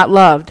I am not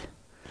loved.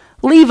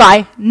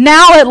 Levi,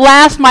 now at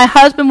last my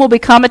husband will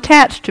become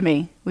attached to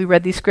me. We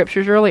read these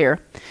scriptures earlier.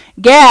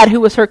 Gad,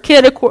 who was her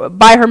kid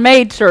by her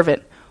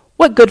maidservant.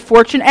 What good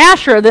fortune.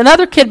 Asher,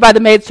 another kid by the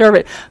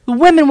maidservant. The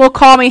women will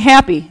call me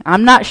happy.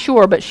 I'm not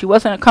sure, but she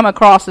wasn't come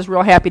across as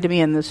real happy to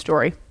me in this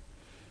story.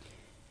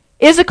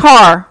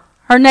 Issachar,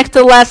 her next to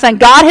the last son.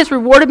 God has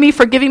rewarded me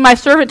for giving my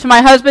servant to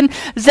my husband.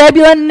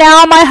 Zebulun,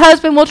 now my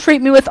husband will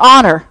treat me with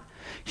honor.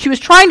 She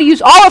was trying to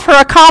use all of her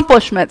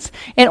accomplishments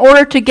in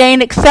order to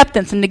gain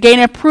acceptance and to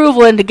gain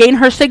approval and to gain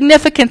her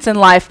significance in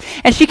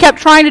life. And she kept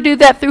trying to do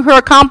that through her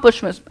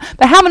accomplishments.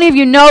 But how many of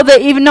you know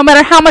that even no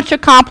matter how much you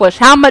accomplish,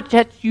 how much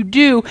that you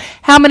do,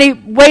 how many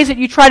ways that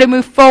you try to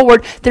move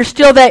forward, there's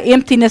still that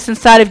emptiness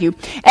inside of you.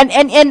 And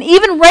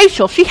even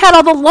Rachel, she had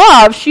all the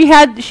love.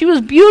 She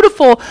was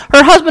beautiful.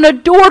 Her husband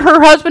adored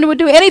her husband and would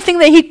do anything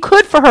that he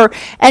could for her.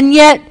 And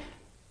yet,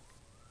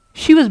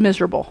 she was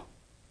miserable,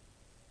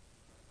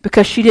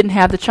 because she didn't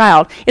have the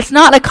child. It's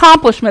not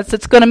accomplishments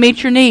that's going to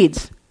meet your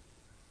needs.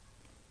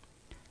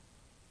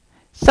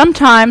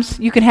 Sometimes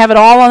you can have it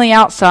all on the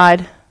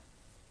outside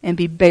and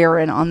be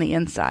barren on the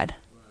inside.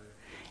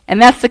 And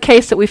that's the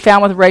case that we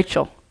found with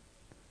Rachel,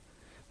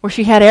 where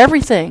she had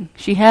everything.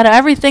 She had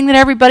everything that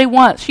everybody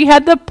wants. She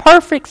had the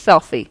perfect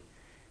selfie,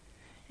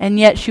 and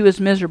yet she was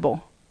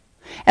miserable.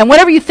 And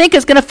whatever you think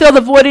is going to fill the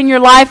void in your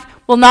life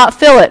will not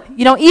fill it.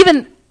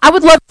 Even I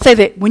would love to say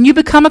that when you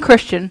become a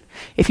Christian,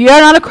 if you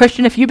are not a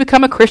Christian, if you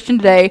become a Christian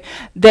today,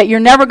 that you're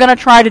never going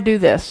to try to do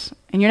this.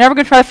 And you're never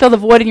going to try to fill the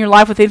void in your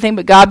life with anything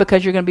but God,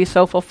 because you're going to be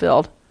so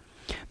fulfilled.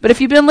 But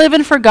if you've been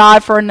living for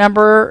God for a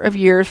number of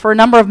years, for a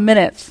number of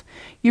minutes,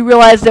 you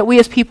realize that we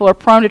as people are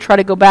prone to try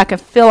to go back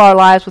and fill our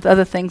lives with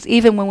other things,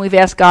 even when we've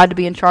asked God to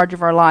be in charge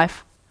of our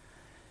life.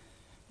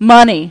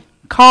 Money,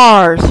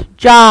 cars,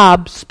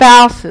 jobs,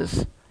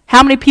 spouses.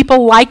 How many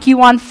people like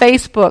you on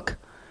Facebook?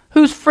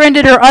 Who's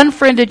friended or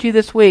unfriended you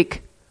this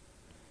week?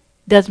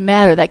 Doesn't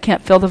matter. That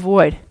can't fill the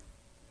void.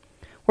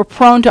 We're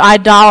prone to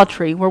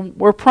idolatry.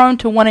 We're prone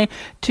to wanting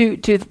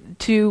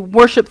to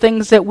worship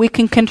things that we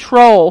can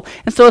control.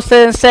 And so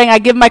instead of saying, I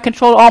give my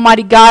control to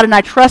Almighty God and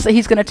I trust that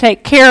He's going to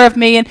take care of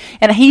me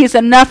and He is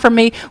enough for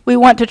me, we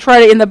want to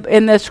try to,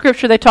 in the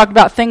scripture they talked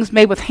about things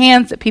made with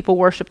hands that people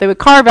worship. They would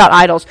carve out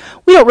idols.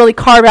 We don't really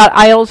carve out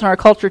idols in our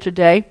culture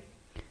today.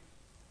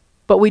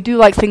 But we do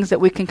like things that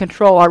we can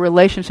control, our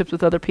relationships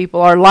with other people,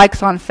 our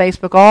likes on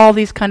Facebook, all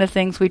these kind of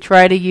things we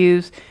try to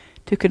use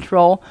to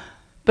control.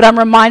 But I'm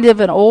reminded of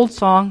an old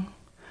song.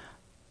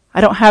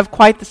 I don't have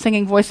quite the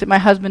singing voice that my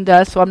husband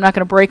does, so I'm not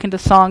going to break into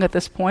song at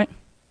this point.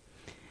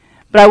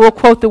 But I will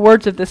quote the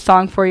words of this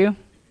song for you.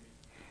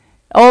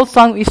 The old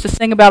song we used to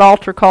sing about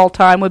altar call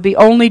time would be,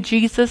 only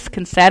Jesus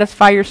can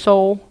satisfy your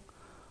soul.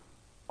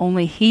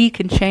 Only He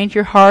can change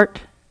your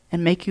heart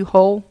and make you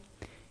whole.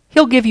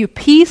 He'll give you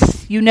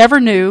peace you never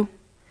knew,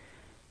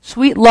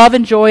 sweet love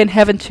and joy in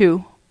heaven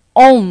too.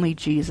 Only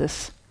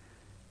Jesus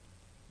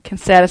can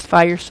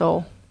satisfy your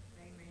soul.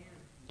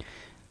 Amen.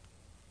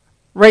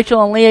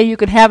 Rachel and Leah, you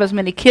can have as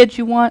many kids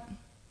you want.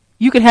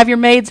 You can have your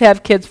maids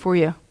have kids for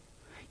you.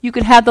 You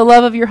can have the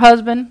love of your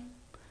husband,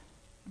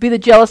 be the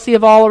jealousy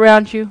of all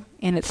around you,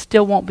 and it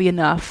still won't be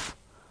enough.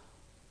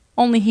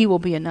 Only He will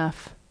be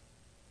enough.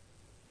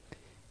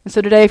 And so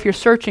today, if you're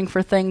searching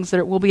for things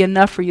that will be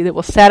enough for you, that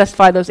will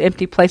satisfy those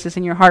empty places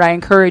in your heart, I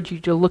encourage you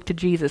to look to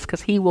Jesus,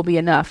 because He will be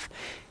enough.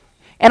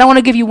 And I want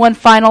to give you one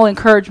final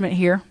encouragement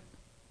here,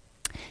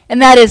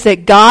 and that is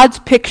that God's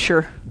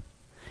picture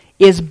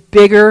is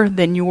bigger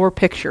than your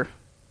picture.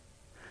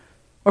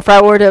 Or if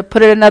I were to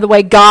put it another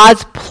way,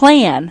 God's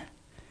plan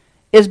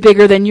is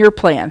bigger than your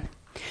plan.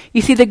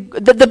 You see,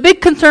 the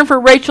big concern for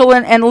Rachel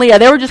and Leah,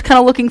 they were just kind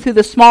of looking through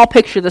the small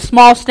picture, the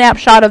small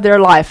snapshot of their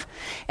life.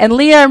 And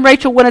Leah and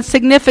Rachel wanted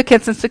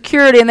significance and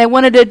security, and they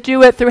wanted to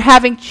do it through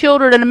having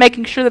children and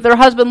making sure that their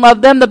husband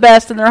loved them the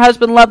best and their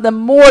husband loved them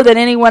more than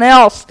anyone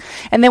else.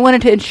 And they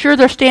wanted to ensure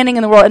their standing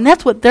in the world. And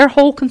that's what their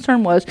whole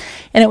concern was.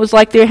 And it was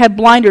like they had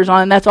blinders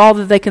on, and that's all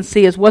that they can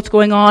see is what's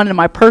going on in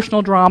my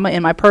personal drama,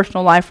 in my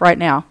personal life right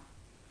now.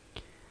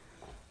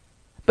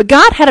 But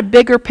God had a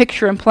bigger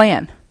picture and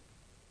plan.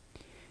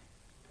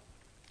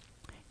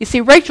 You see,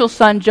 Rachel's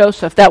son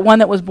Joseph, that one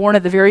that was born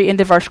at the very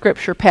end of our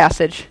scripture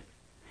passage,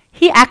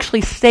 he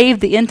actually saved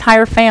the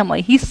entire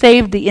family. He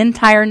saved the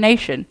entire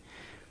nation.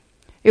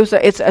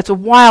 It's a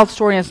wild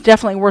story, and it's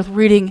definitely worth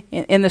reading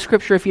in the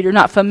scripture if you're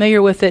not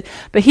familiar with it.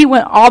 But he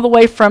went all the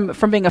way from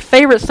being a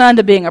favorite son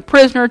to being a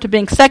prisoner to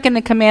being second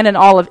in command in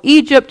all of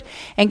Egypt.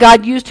 And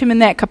God used him in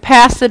that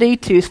capacity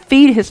to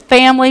feed his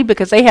family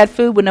because they had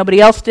food when nobody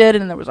else did,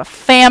 and there was a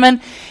famine.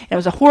 And it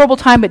was a horrible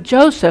time. But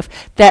Joseph,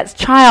 that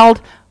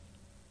child,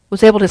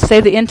 was able to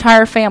save the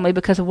entire family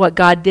because of what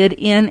God did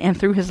in and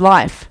through his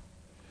life.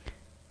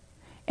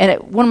 And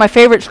one of my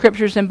favorite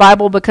scriptures in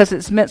Bible, because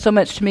it's meant so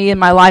much to me in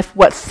my life,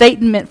 what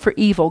Satan meant for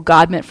evil,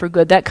 God meant for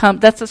good.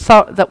 That's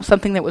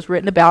something that was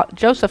written about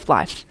Joseph's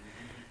life.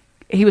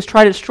 He was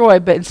trying to destroy,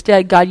 but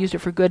instead God used it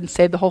for good and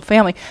saved the whole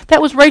family.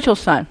 That was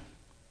Rachel's son.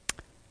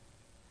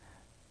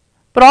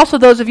 But also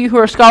those of you who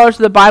are scholars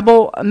of the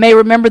Bible may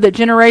remember that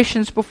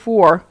generations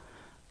before,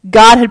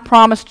 God had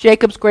promised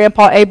Jacob's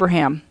grandpa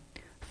Abraham,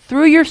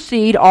 through your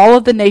seed, all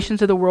of the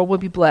nations of the world will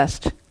be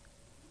blessed.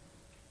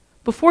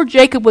 Before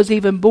Jacob was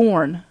even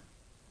born,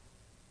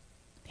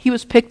 he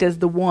was picked as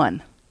the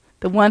one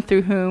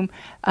through whom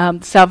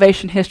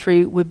salvation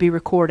history would be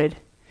recorded.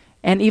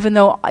 And even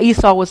though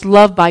Esau was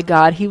loved by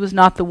God, he was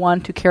not the one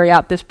to carry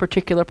out this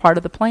particular part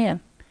of the plan.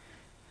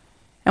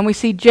 And we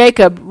see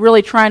Jacob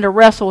really trying to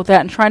wrestle with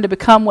that and trying to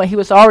become what he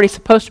was already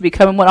supposed to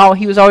become and what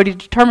he was already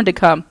determined to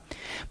become.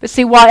 But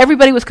see, while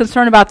everybody was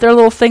concerned about their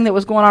little thing that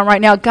was going on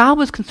right now, God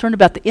was concerned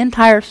about the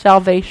entire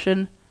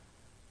salvation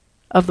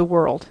of the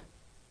world.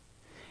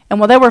 And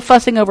while they were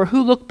fussing over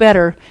who looked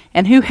better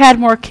and who had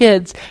more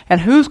kids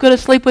and who's going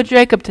to sleep with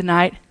Jacob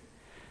tonight,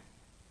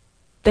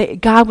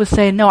 God was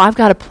saying, no, I've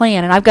got a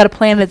plan, and I've got a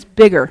plan that's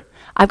bigger.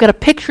 I've got a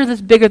picture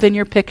that's bigger than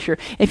your picture.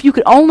 If you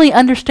could only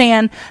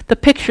understand the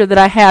picture that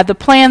I have, the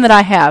plan that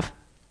I have.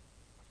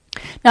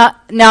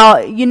 Now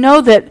you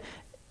know that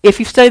if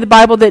you study the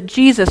Bible, that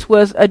Jesus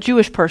was a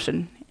Jewish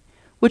person,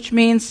 which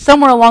means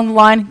somewhere along the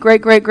line,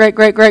 great,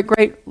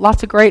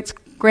 lots of greats,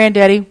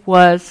 granddaddy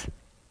was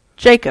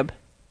Jacob.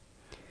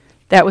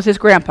 That was his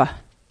grandpa.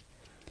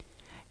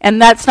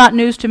 And that's not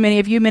news to many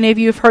of you. Many of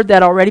you have heard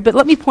that already. But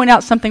let me point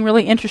out something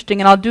really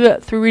interesting, and I'll do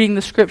it through reading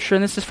the scripture.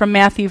 And this is from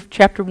Matthew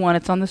chapter 1.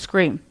 It's on the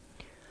screen.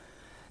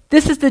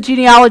 This is the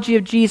genealogy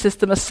of Jesus,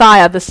 the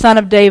Messiah, the son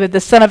of David, the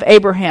son of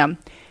Abraham.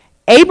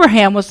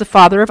 Abraham was the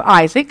father of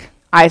Isaac.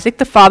 Isaac,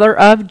 the father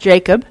of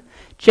Jacob.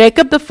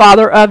 Jacob, the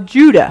father of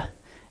Judah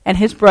and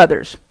his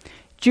brothers.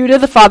 Judah,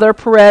 the father of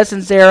Perez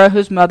and Zerah,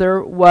 whose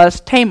mother was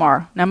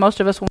Tamar. Now, most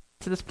of us, when we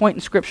get to this point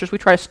in scriptures, we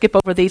try to skip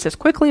over these as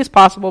quickly as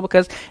possible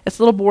because it's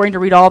a little boring to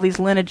read all these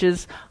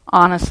lineages,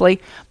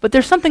 honestly. But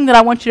there's something that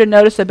I want you to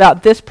notice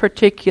about this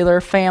particular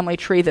family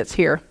tree that's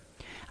here.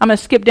 I'm going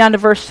to skip down to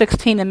verse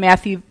 16 in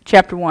Matthew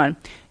chapter 1.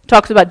 It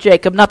talks about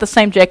Jacob, not the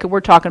same Jacob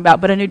we're talking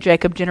about, but a new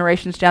Jacob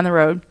generations down the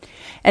road.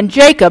 And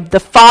Jacob, the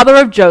father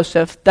of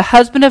Joseph, the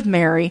husband of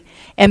Mary,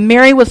 and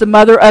Mary was the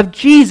mother of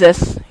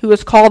Jesus, who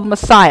is called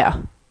Messiah.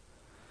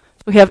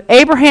 We have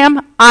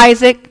Abraham,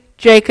 Isaac,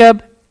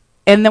 Jacob,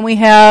 and then we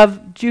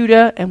have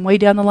Judah, and way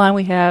down the line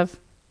we have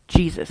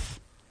Jesus.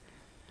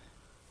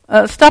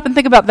 Stop and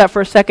think about that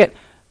for a second.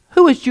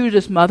 Who is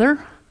Judah's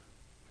mother?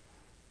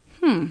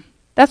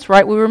 That's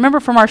right. We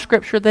remember from our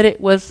scripture that it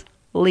was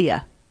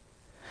Leah,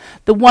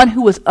 the one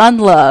who was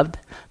unloved,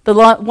 the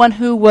one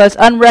who was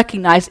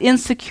unrecognized,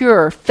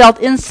 insecure, felt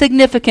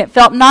insignificant,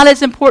 felt not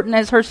as important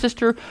as her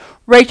sister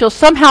Rachel,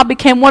 somehow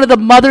became one of the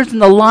mothers in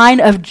the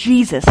line of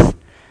Jesus,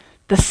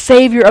 the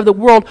Savior of the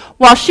world.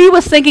 While she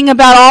was thinking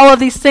about all of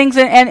these things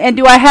and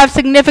do I have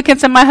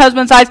significance in my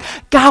husband's eyes,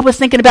 God was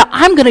thinking about,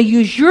 I'm going to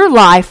use your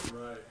life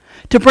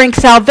to bring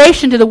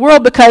salvation to the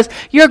world because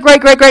your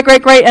great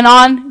and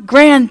on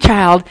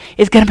grandchild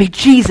is going to be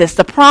Jesus,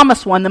 the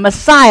promised one, the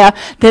Messiah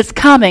that's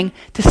coming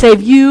to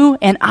save you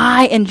and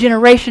I and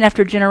generation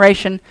after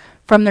generation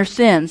from their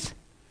sins.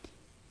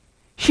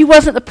 She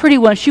wasn't the pretty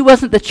one. She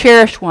wasn't the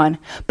cherished one.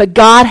 But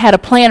God had a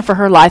plan for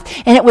her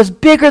life, and it was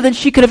bigger than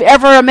she could have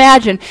ever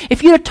imagined.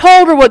 If you'd have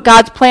told her what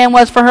God's plan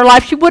was for her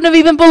life, she wouldn't have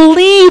even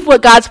believed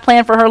what God's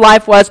plan for her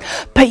life was.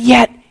 But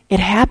yet, it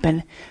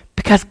happened.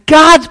 Because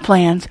God's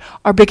plans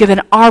are bigger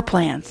than our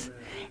plans.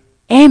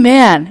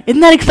 Amen.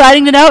 Isn't that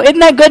exciting to know? Isn't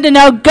that good to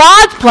know?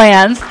 God's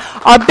plans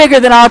are bigger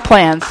than our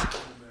plans.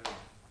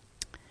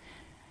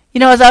 You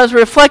know, as I was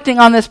reflecting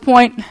on this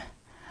point,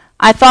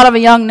 I thought of a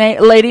young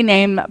lady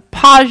named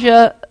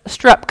Paja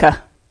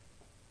Strepka.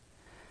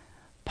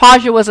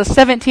 Paja was a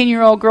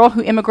 17-year-old girl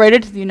who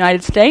immigrated to the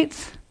United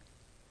States.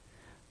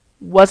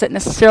 Wasn't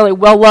necessarily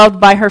well loved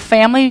by her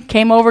family,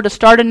 came over to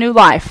start a new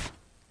life.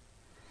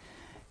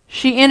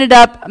 She ended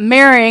up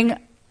marrying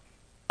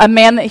a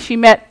man that she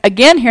met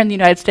again here in the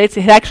United States.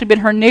 It had actually been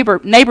her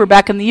neighbor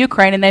back in the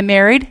Ukraine, and they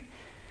married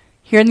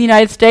here in the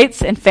United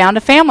States and found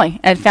a family,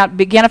 and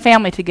began a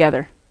family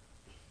together.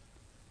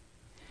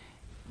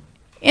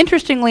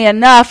 Interestingly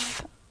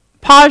enough,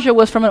 Paja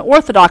was from an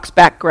Orthodox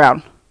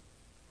background.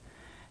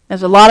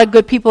 There's a lot of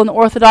good people in the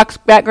Orthodox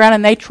background,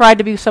 and they tried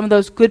to be some of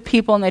those good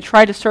people, and they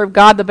tried to serve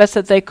God the best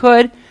that they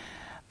could.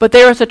 But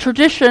there was a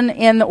tradition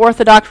in the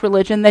Orthodox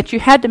religion that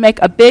you had to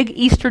make a big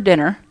Easter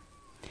dinner,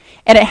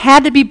 and it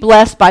had to be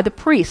blessed by the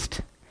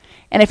priest.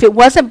 And if it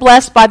wasn't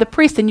blessed by the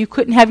priest, then you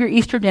couldn't have your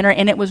Easter dinner,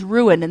 and it was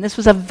ruined. And this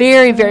was a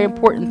very, very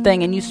important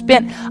thing. And you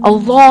spent a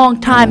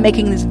long time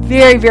making this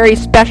very, very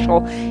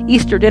special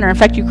Easter dinner. In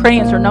fact,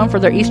 Ukrainians are known for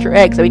their Easter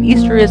eggs. I mean,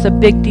 Easter is a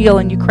big deal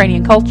in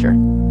Ukrainian culture.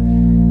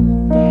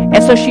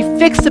 And so she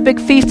fixed the big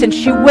feast, and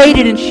she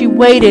waited, and she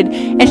waited,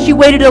 and she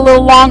waited a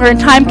little longer, and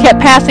time kept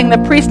passing. The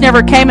priest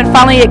never came, and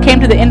finally it came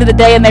to the end of the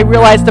day, and they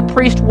realized the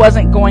priest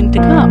wasn't going to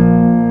come.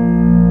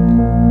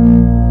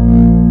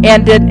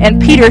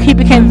 And Peter, he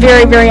became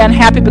very, very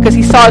unhappy because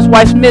he saw his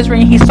wife's misery,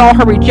 and he saw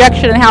her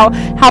rejection and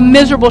how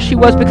miserable she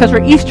was because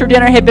her Easter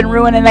dinner had been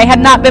ruined and they had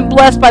not been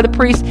blessed by the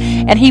priest.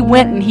 And he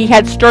went and he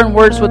had stern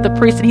words with the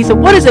priest, and he said,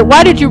 "What is it?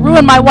 Why did you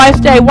ruin my wife's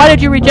day? Why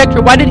did you reject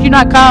her? Why did you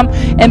not come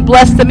and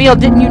bless the meal?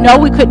 Didn't you know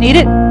we couldn't eat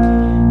it?"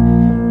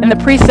 And the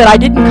priest said, "I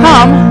didn't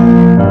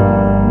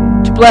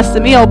come to bless the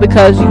meal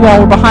because you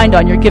all were behind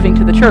on your giving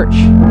to the church.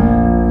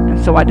 And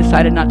so I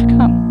decided not to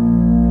come."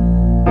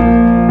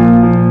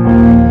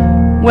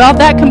 Well,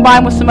 that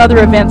combined with some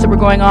other events that were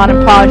going on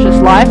in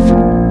Paja's life.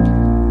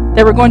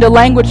 They were going to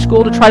language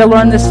school to try to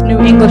learn this new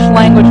English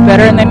language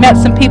better, and they met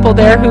some people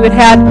there who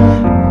had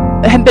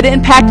been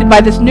impacted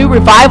by this new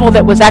revival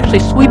that was actually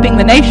sweeping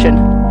the nation.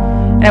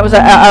 And it was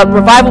a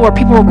revival where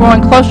people were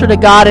growing closer to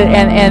God,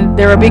 and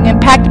they were being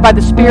impacted by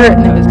the Spirit,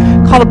 and it was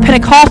called a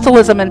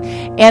Pentecostalism.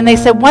 And they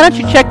said, "Why don't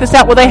you check this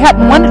out?" Well, they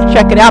hadn't wanted to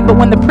check it out, but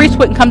when the priest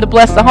wouldn't come to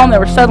bless the home, they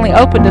were suddenly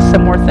open to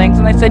some more things.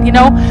 And they said,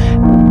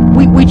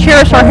 we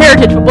cherish our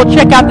heritage, but we'll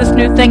check out this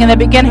new thing. And they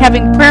began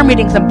having prayer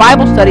meetings and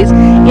Bible studies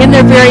in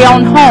their very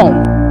own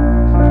home.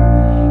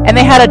 And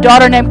they had a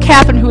daughter named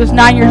Catherine who was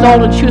 9 years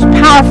old, and she was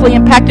powerfully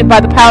impacted by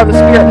the power of the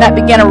Spirit, and that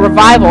began a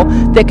revival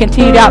that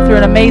continued out through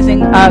an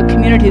amazing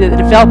community that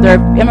developed there,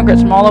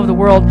 immigrants from all over the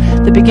world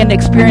that began to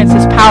experience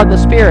this power of the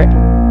Spirit.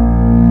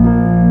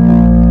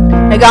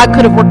 And God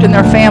could have worked in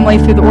their family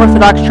through the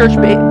Orthodox Church,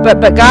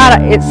 but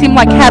God, it seemed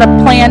like, had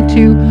a plan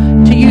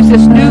to use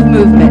this new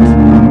movement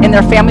in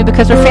their family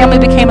because their family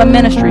became a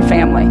ministry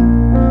family.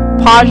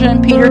 Paja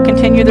and Peter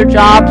continued their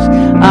jobs,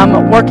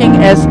 working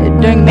as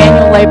doing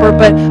manual labor,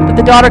 but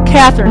the daughter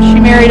Catherine, she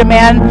married a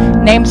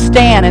man named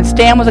Stan, and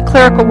Stan was a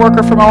clerical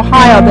worker from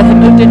Ohio that had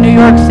moved to New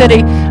York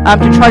City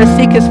to try to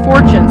seek his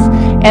fortunes.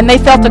 And they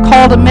felt a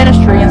call to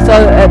ministry, and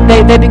so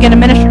they began to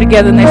minister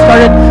together, and they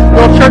started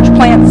little church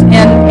plants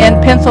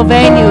in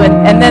Pennsylvania,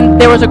 and then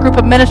there was a group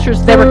of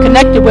ministers they were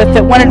connected with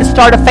that wanted to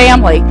start a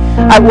family,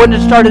 wanted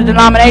to start a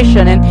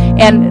denomination,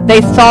 and they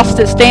saw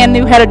that Stan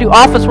knew how to do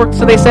office work,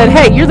 so they said,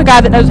 "Hey, you're the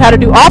guy that knows how to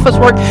do office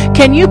work.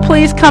 Can you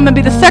please come and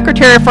be the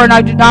secretary for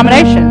our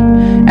denomination?"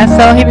 And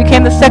so he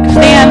became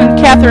Stan and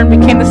Catherine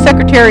became the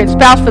secretary and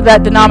spouse for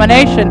that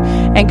denomination.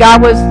 And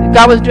God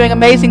was doing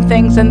amazing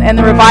things, and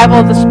the revival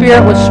of the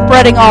Spirit was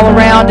spreading all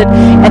around.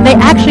 And they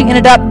actually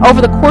ended up,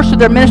 over the course of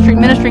their ministry,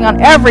 ministering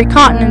on every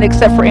continent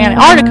except for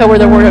Antarctica, where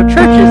there were no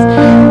churches.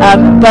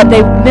 But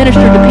they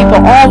ministered to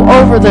people all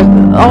over the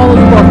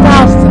world,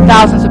 thousands and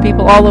thousands of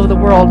people all over the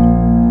world.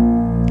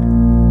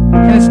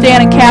 And then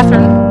Stan and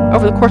Catherine,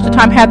 over the course of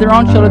time, had their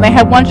own children. They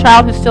had one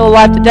child who's still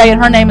alive today,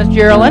 and her name is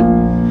Geraldine.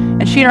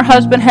 And she and her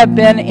husband have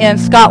been in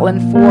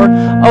Scotland for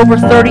over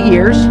 30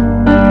 years.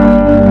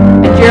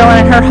 And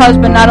Geraldine and her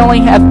husband not only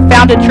have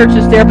founded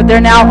churches there, but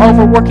they're now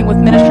over working with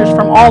ministers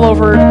from all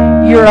over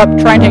Europe,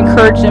 trying to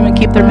encourage them and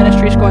keep their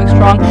ministries going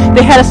strong.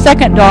 They had a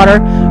second daughter.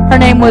 Her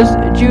name was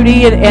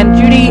Judy, and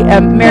Judy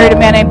married a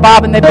man named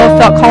Bob, and they both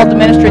felt called to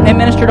ministry, and they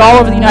ministered all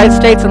over the United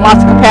States in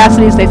lots of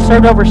capacities. They've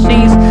served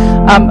overseas.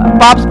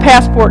 Bob's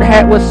passport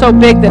was so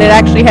big that it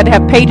actually had to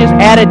have pages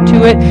added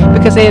to it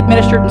because they had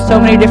ministered in so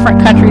many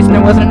different countries, and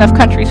there wasn't enough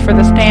countries for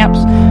the stamps.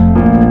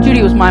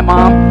 Judy was my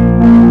mom.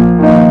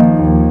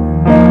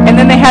 And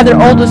then they had their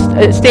oldest,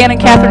 Stan and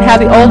Catherine had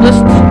the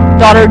oldest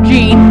daughter,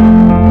 Jean.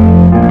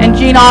 And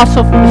she and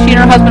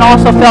her husband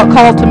also felt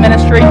called to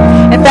ministry.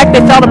 In fact,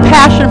 they felt a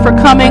passion for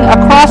coming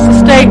across the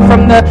state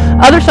from the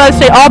other side of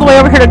the state all the way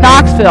over here to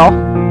Knoxville.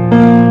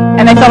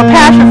 And they felt a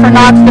passion for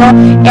Knoxville.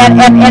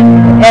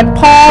 And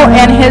Paul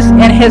and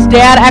his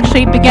dad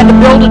actually began to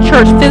build a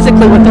church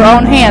physically with their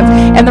own hands.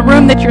 And the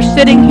room that you're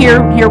sitting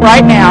here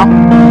right now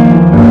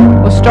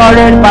was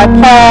started by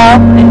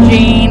Paul and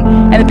Jean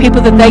and the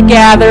people that they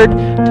gathered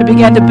to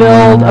begin to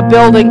build a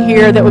building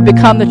here that would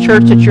become the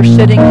church that you're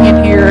sitting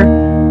in here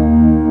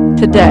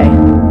today.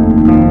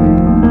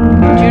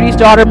 Judy's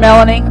daughter,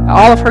 Melanie.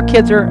 All of her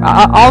kids are in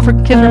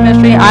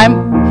ministry.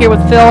 I'm here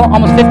with Phil.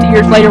 Almost 50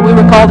 years later, we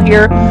were called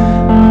here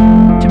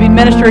to be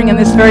ministering in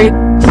this very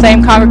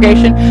same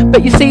congregation.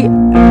 But you see,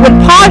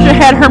 when Paja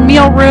had her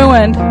meal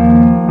ruined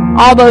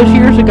all those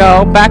years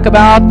ago, back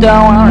about,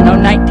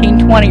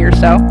 1920 or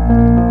so,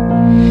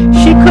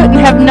 she couldn't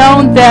have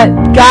known that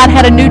God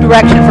had a new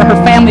direction for her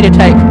family to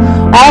take.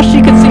 All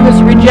she could see was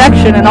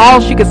rejection, and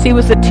all she could see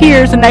was the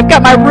tears, and I've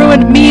got my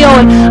ruined meal,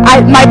 and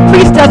my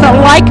priest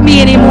doesn't like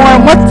me anymore,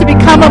 and what's to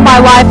become of my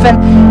life?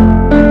 And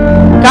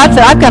God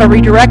said, I've got a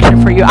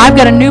redirection for you. I've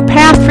got a new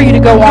path for you to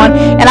go on,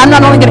 and I'm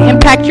not only going to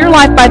impact your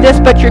life by this,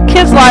 but your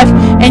kids' life,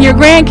 and your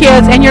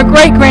grandkids, and your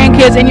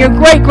great-grandkids, and your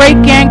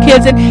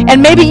great-great-grandkids,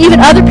 and maybe even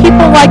other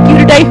people like you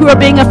today who are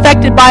being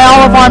affected by all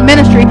of our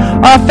ministry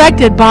are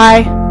affected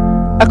by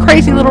a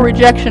crazy little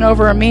rejection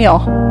over a meal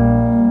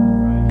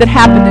that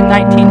happened in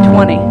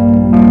 1920.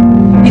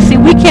 You see,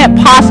 we can't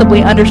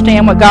possibly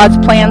understand what God's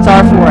plans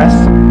are for us.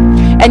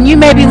 And you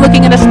may be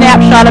looking at a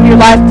snapshot of your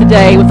life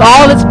today with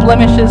all of its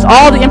blemishes,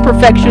 all the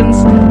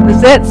imperfections, the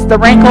zits, the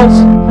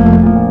wrinkles,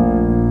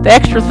 the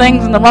extra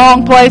things in the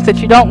wrong place that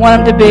you don't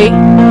want them to be.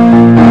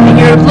 And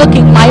you're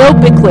looking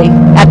myopically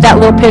at that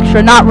little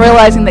picture, not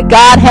realizing that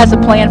God has a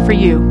plan for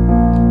you.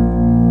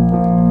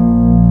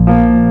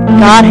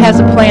 God has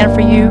a plan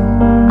for you.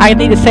 I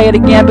need to say it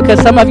again because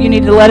some of you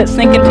need to let it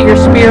sink into your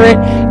spirit.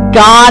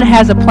 God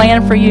has a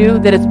plan for you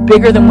that is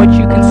bigger than what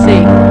you can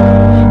see.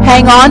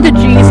 Hang on to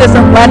Jesus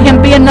and let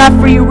him be enough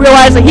for you.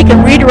 Realize that he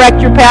can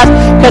redirect your path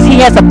because he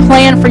has a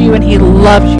plan for you and he loves you.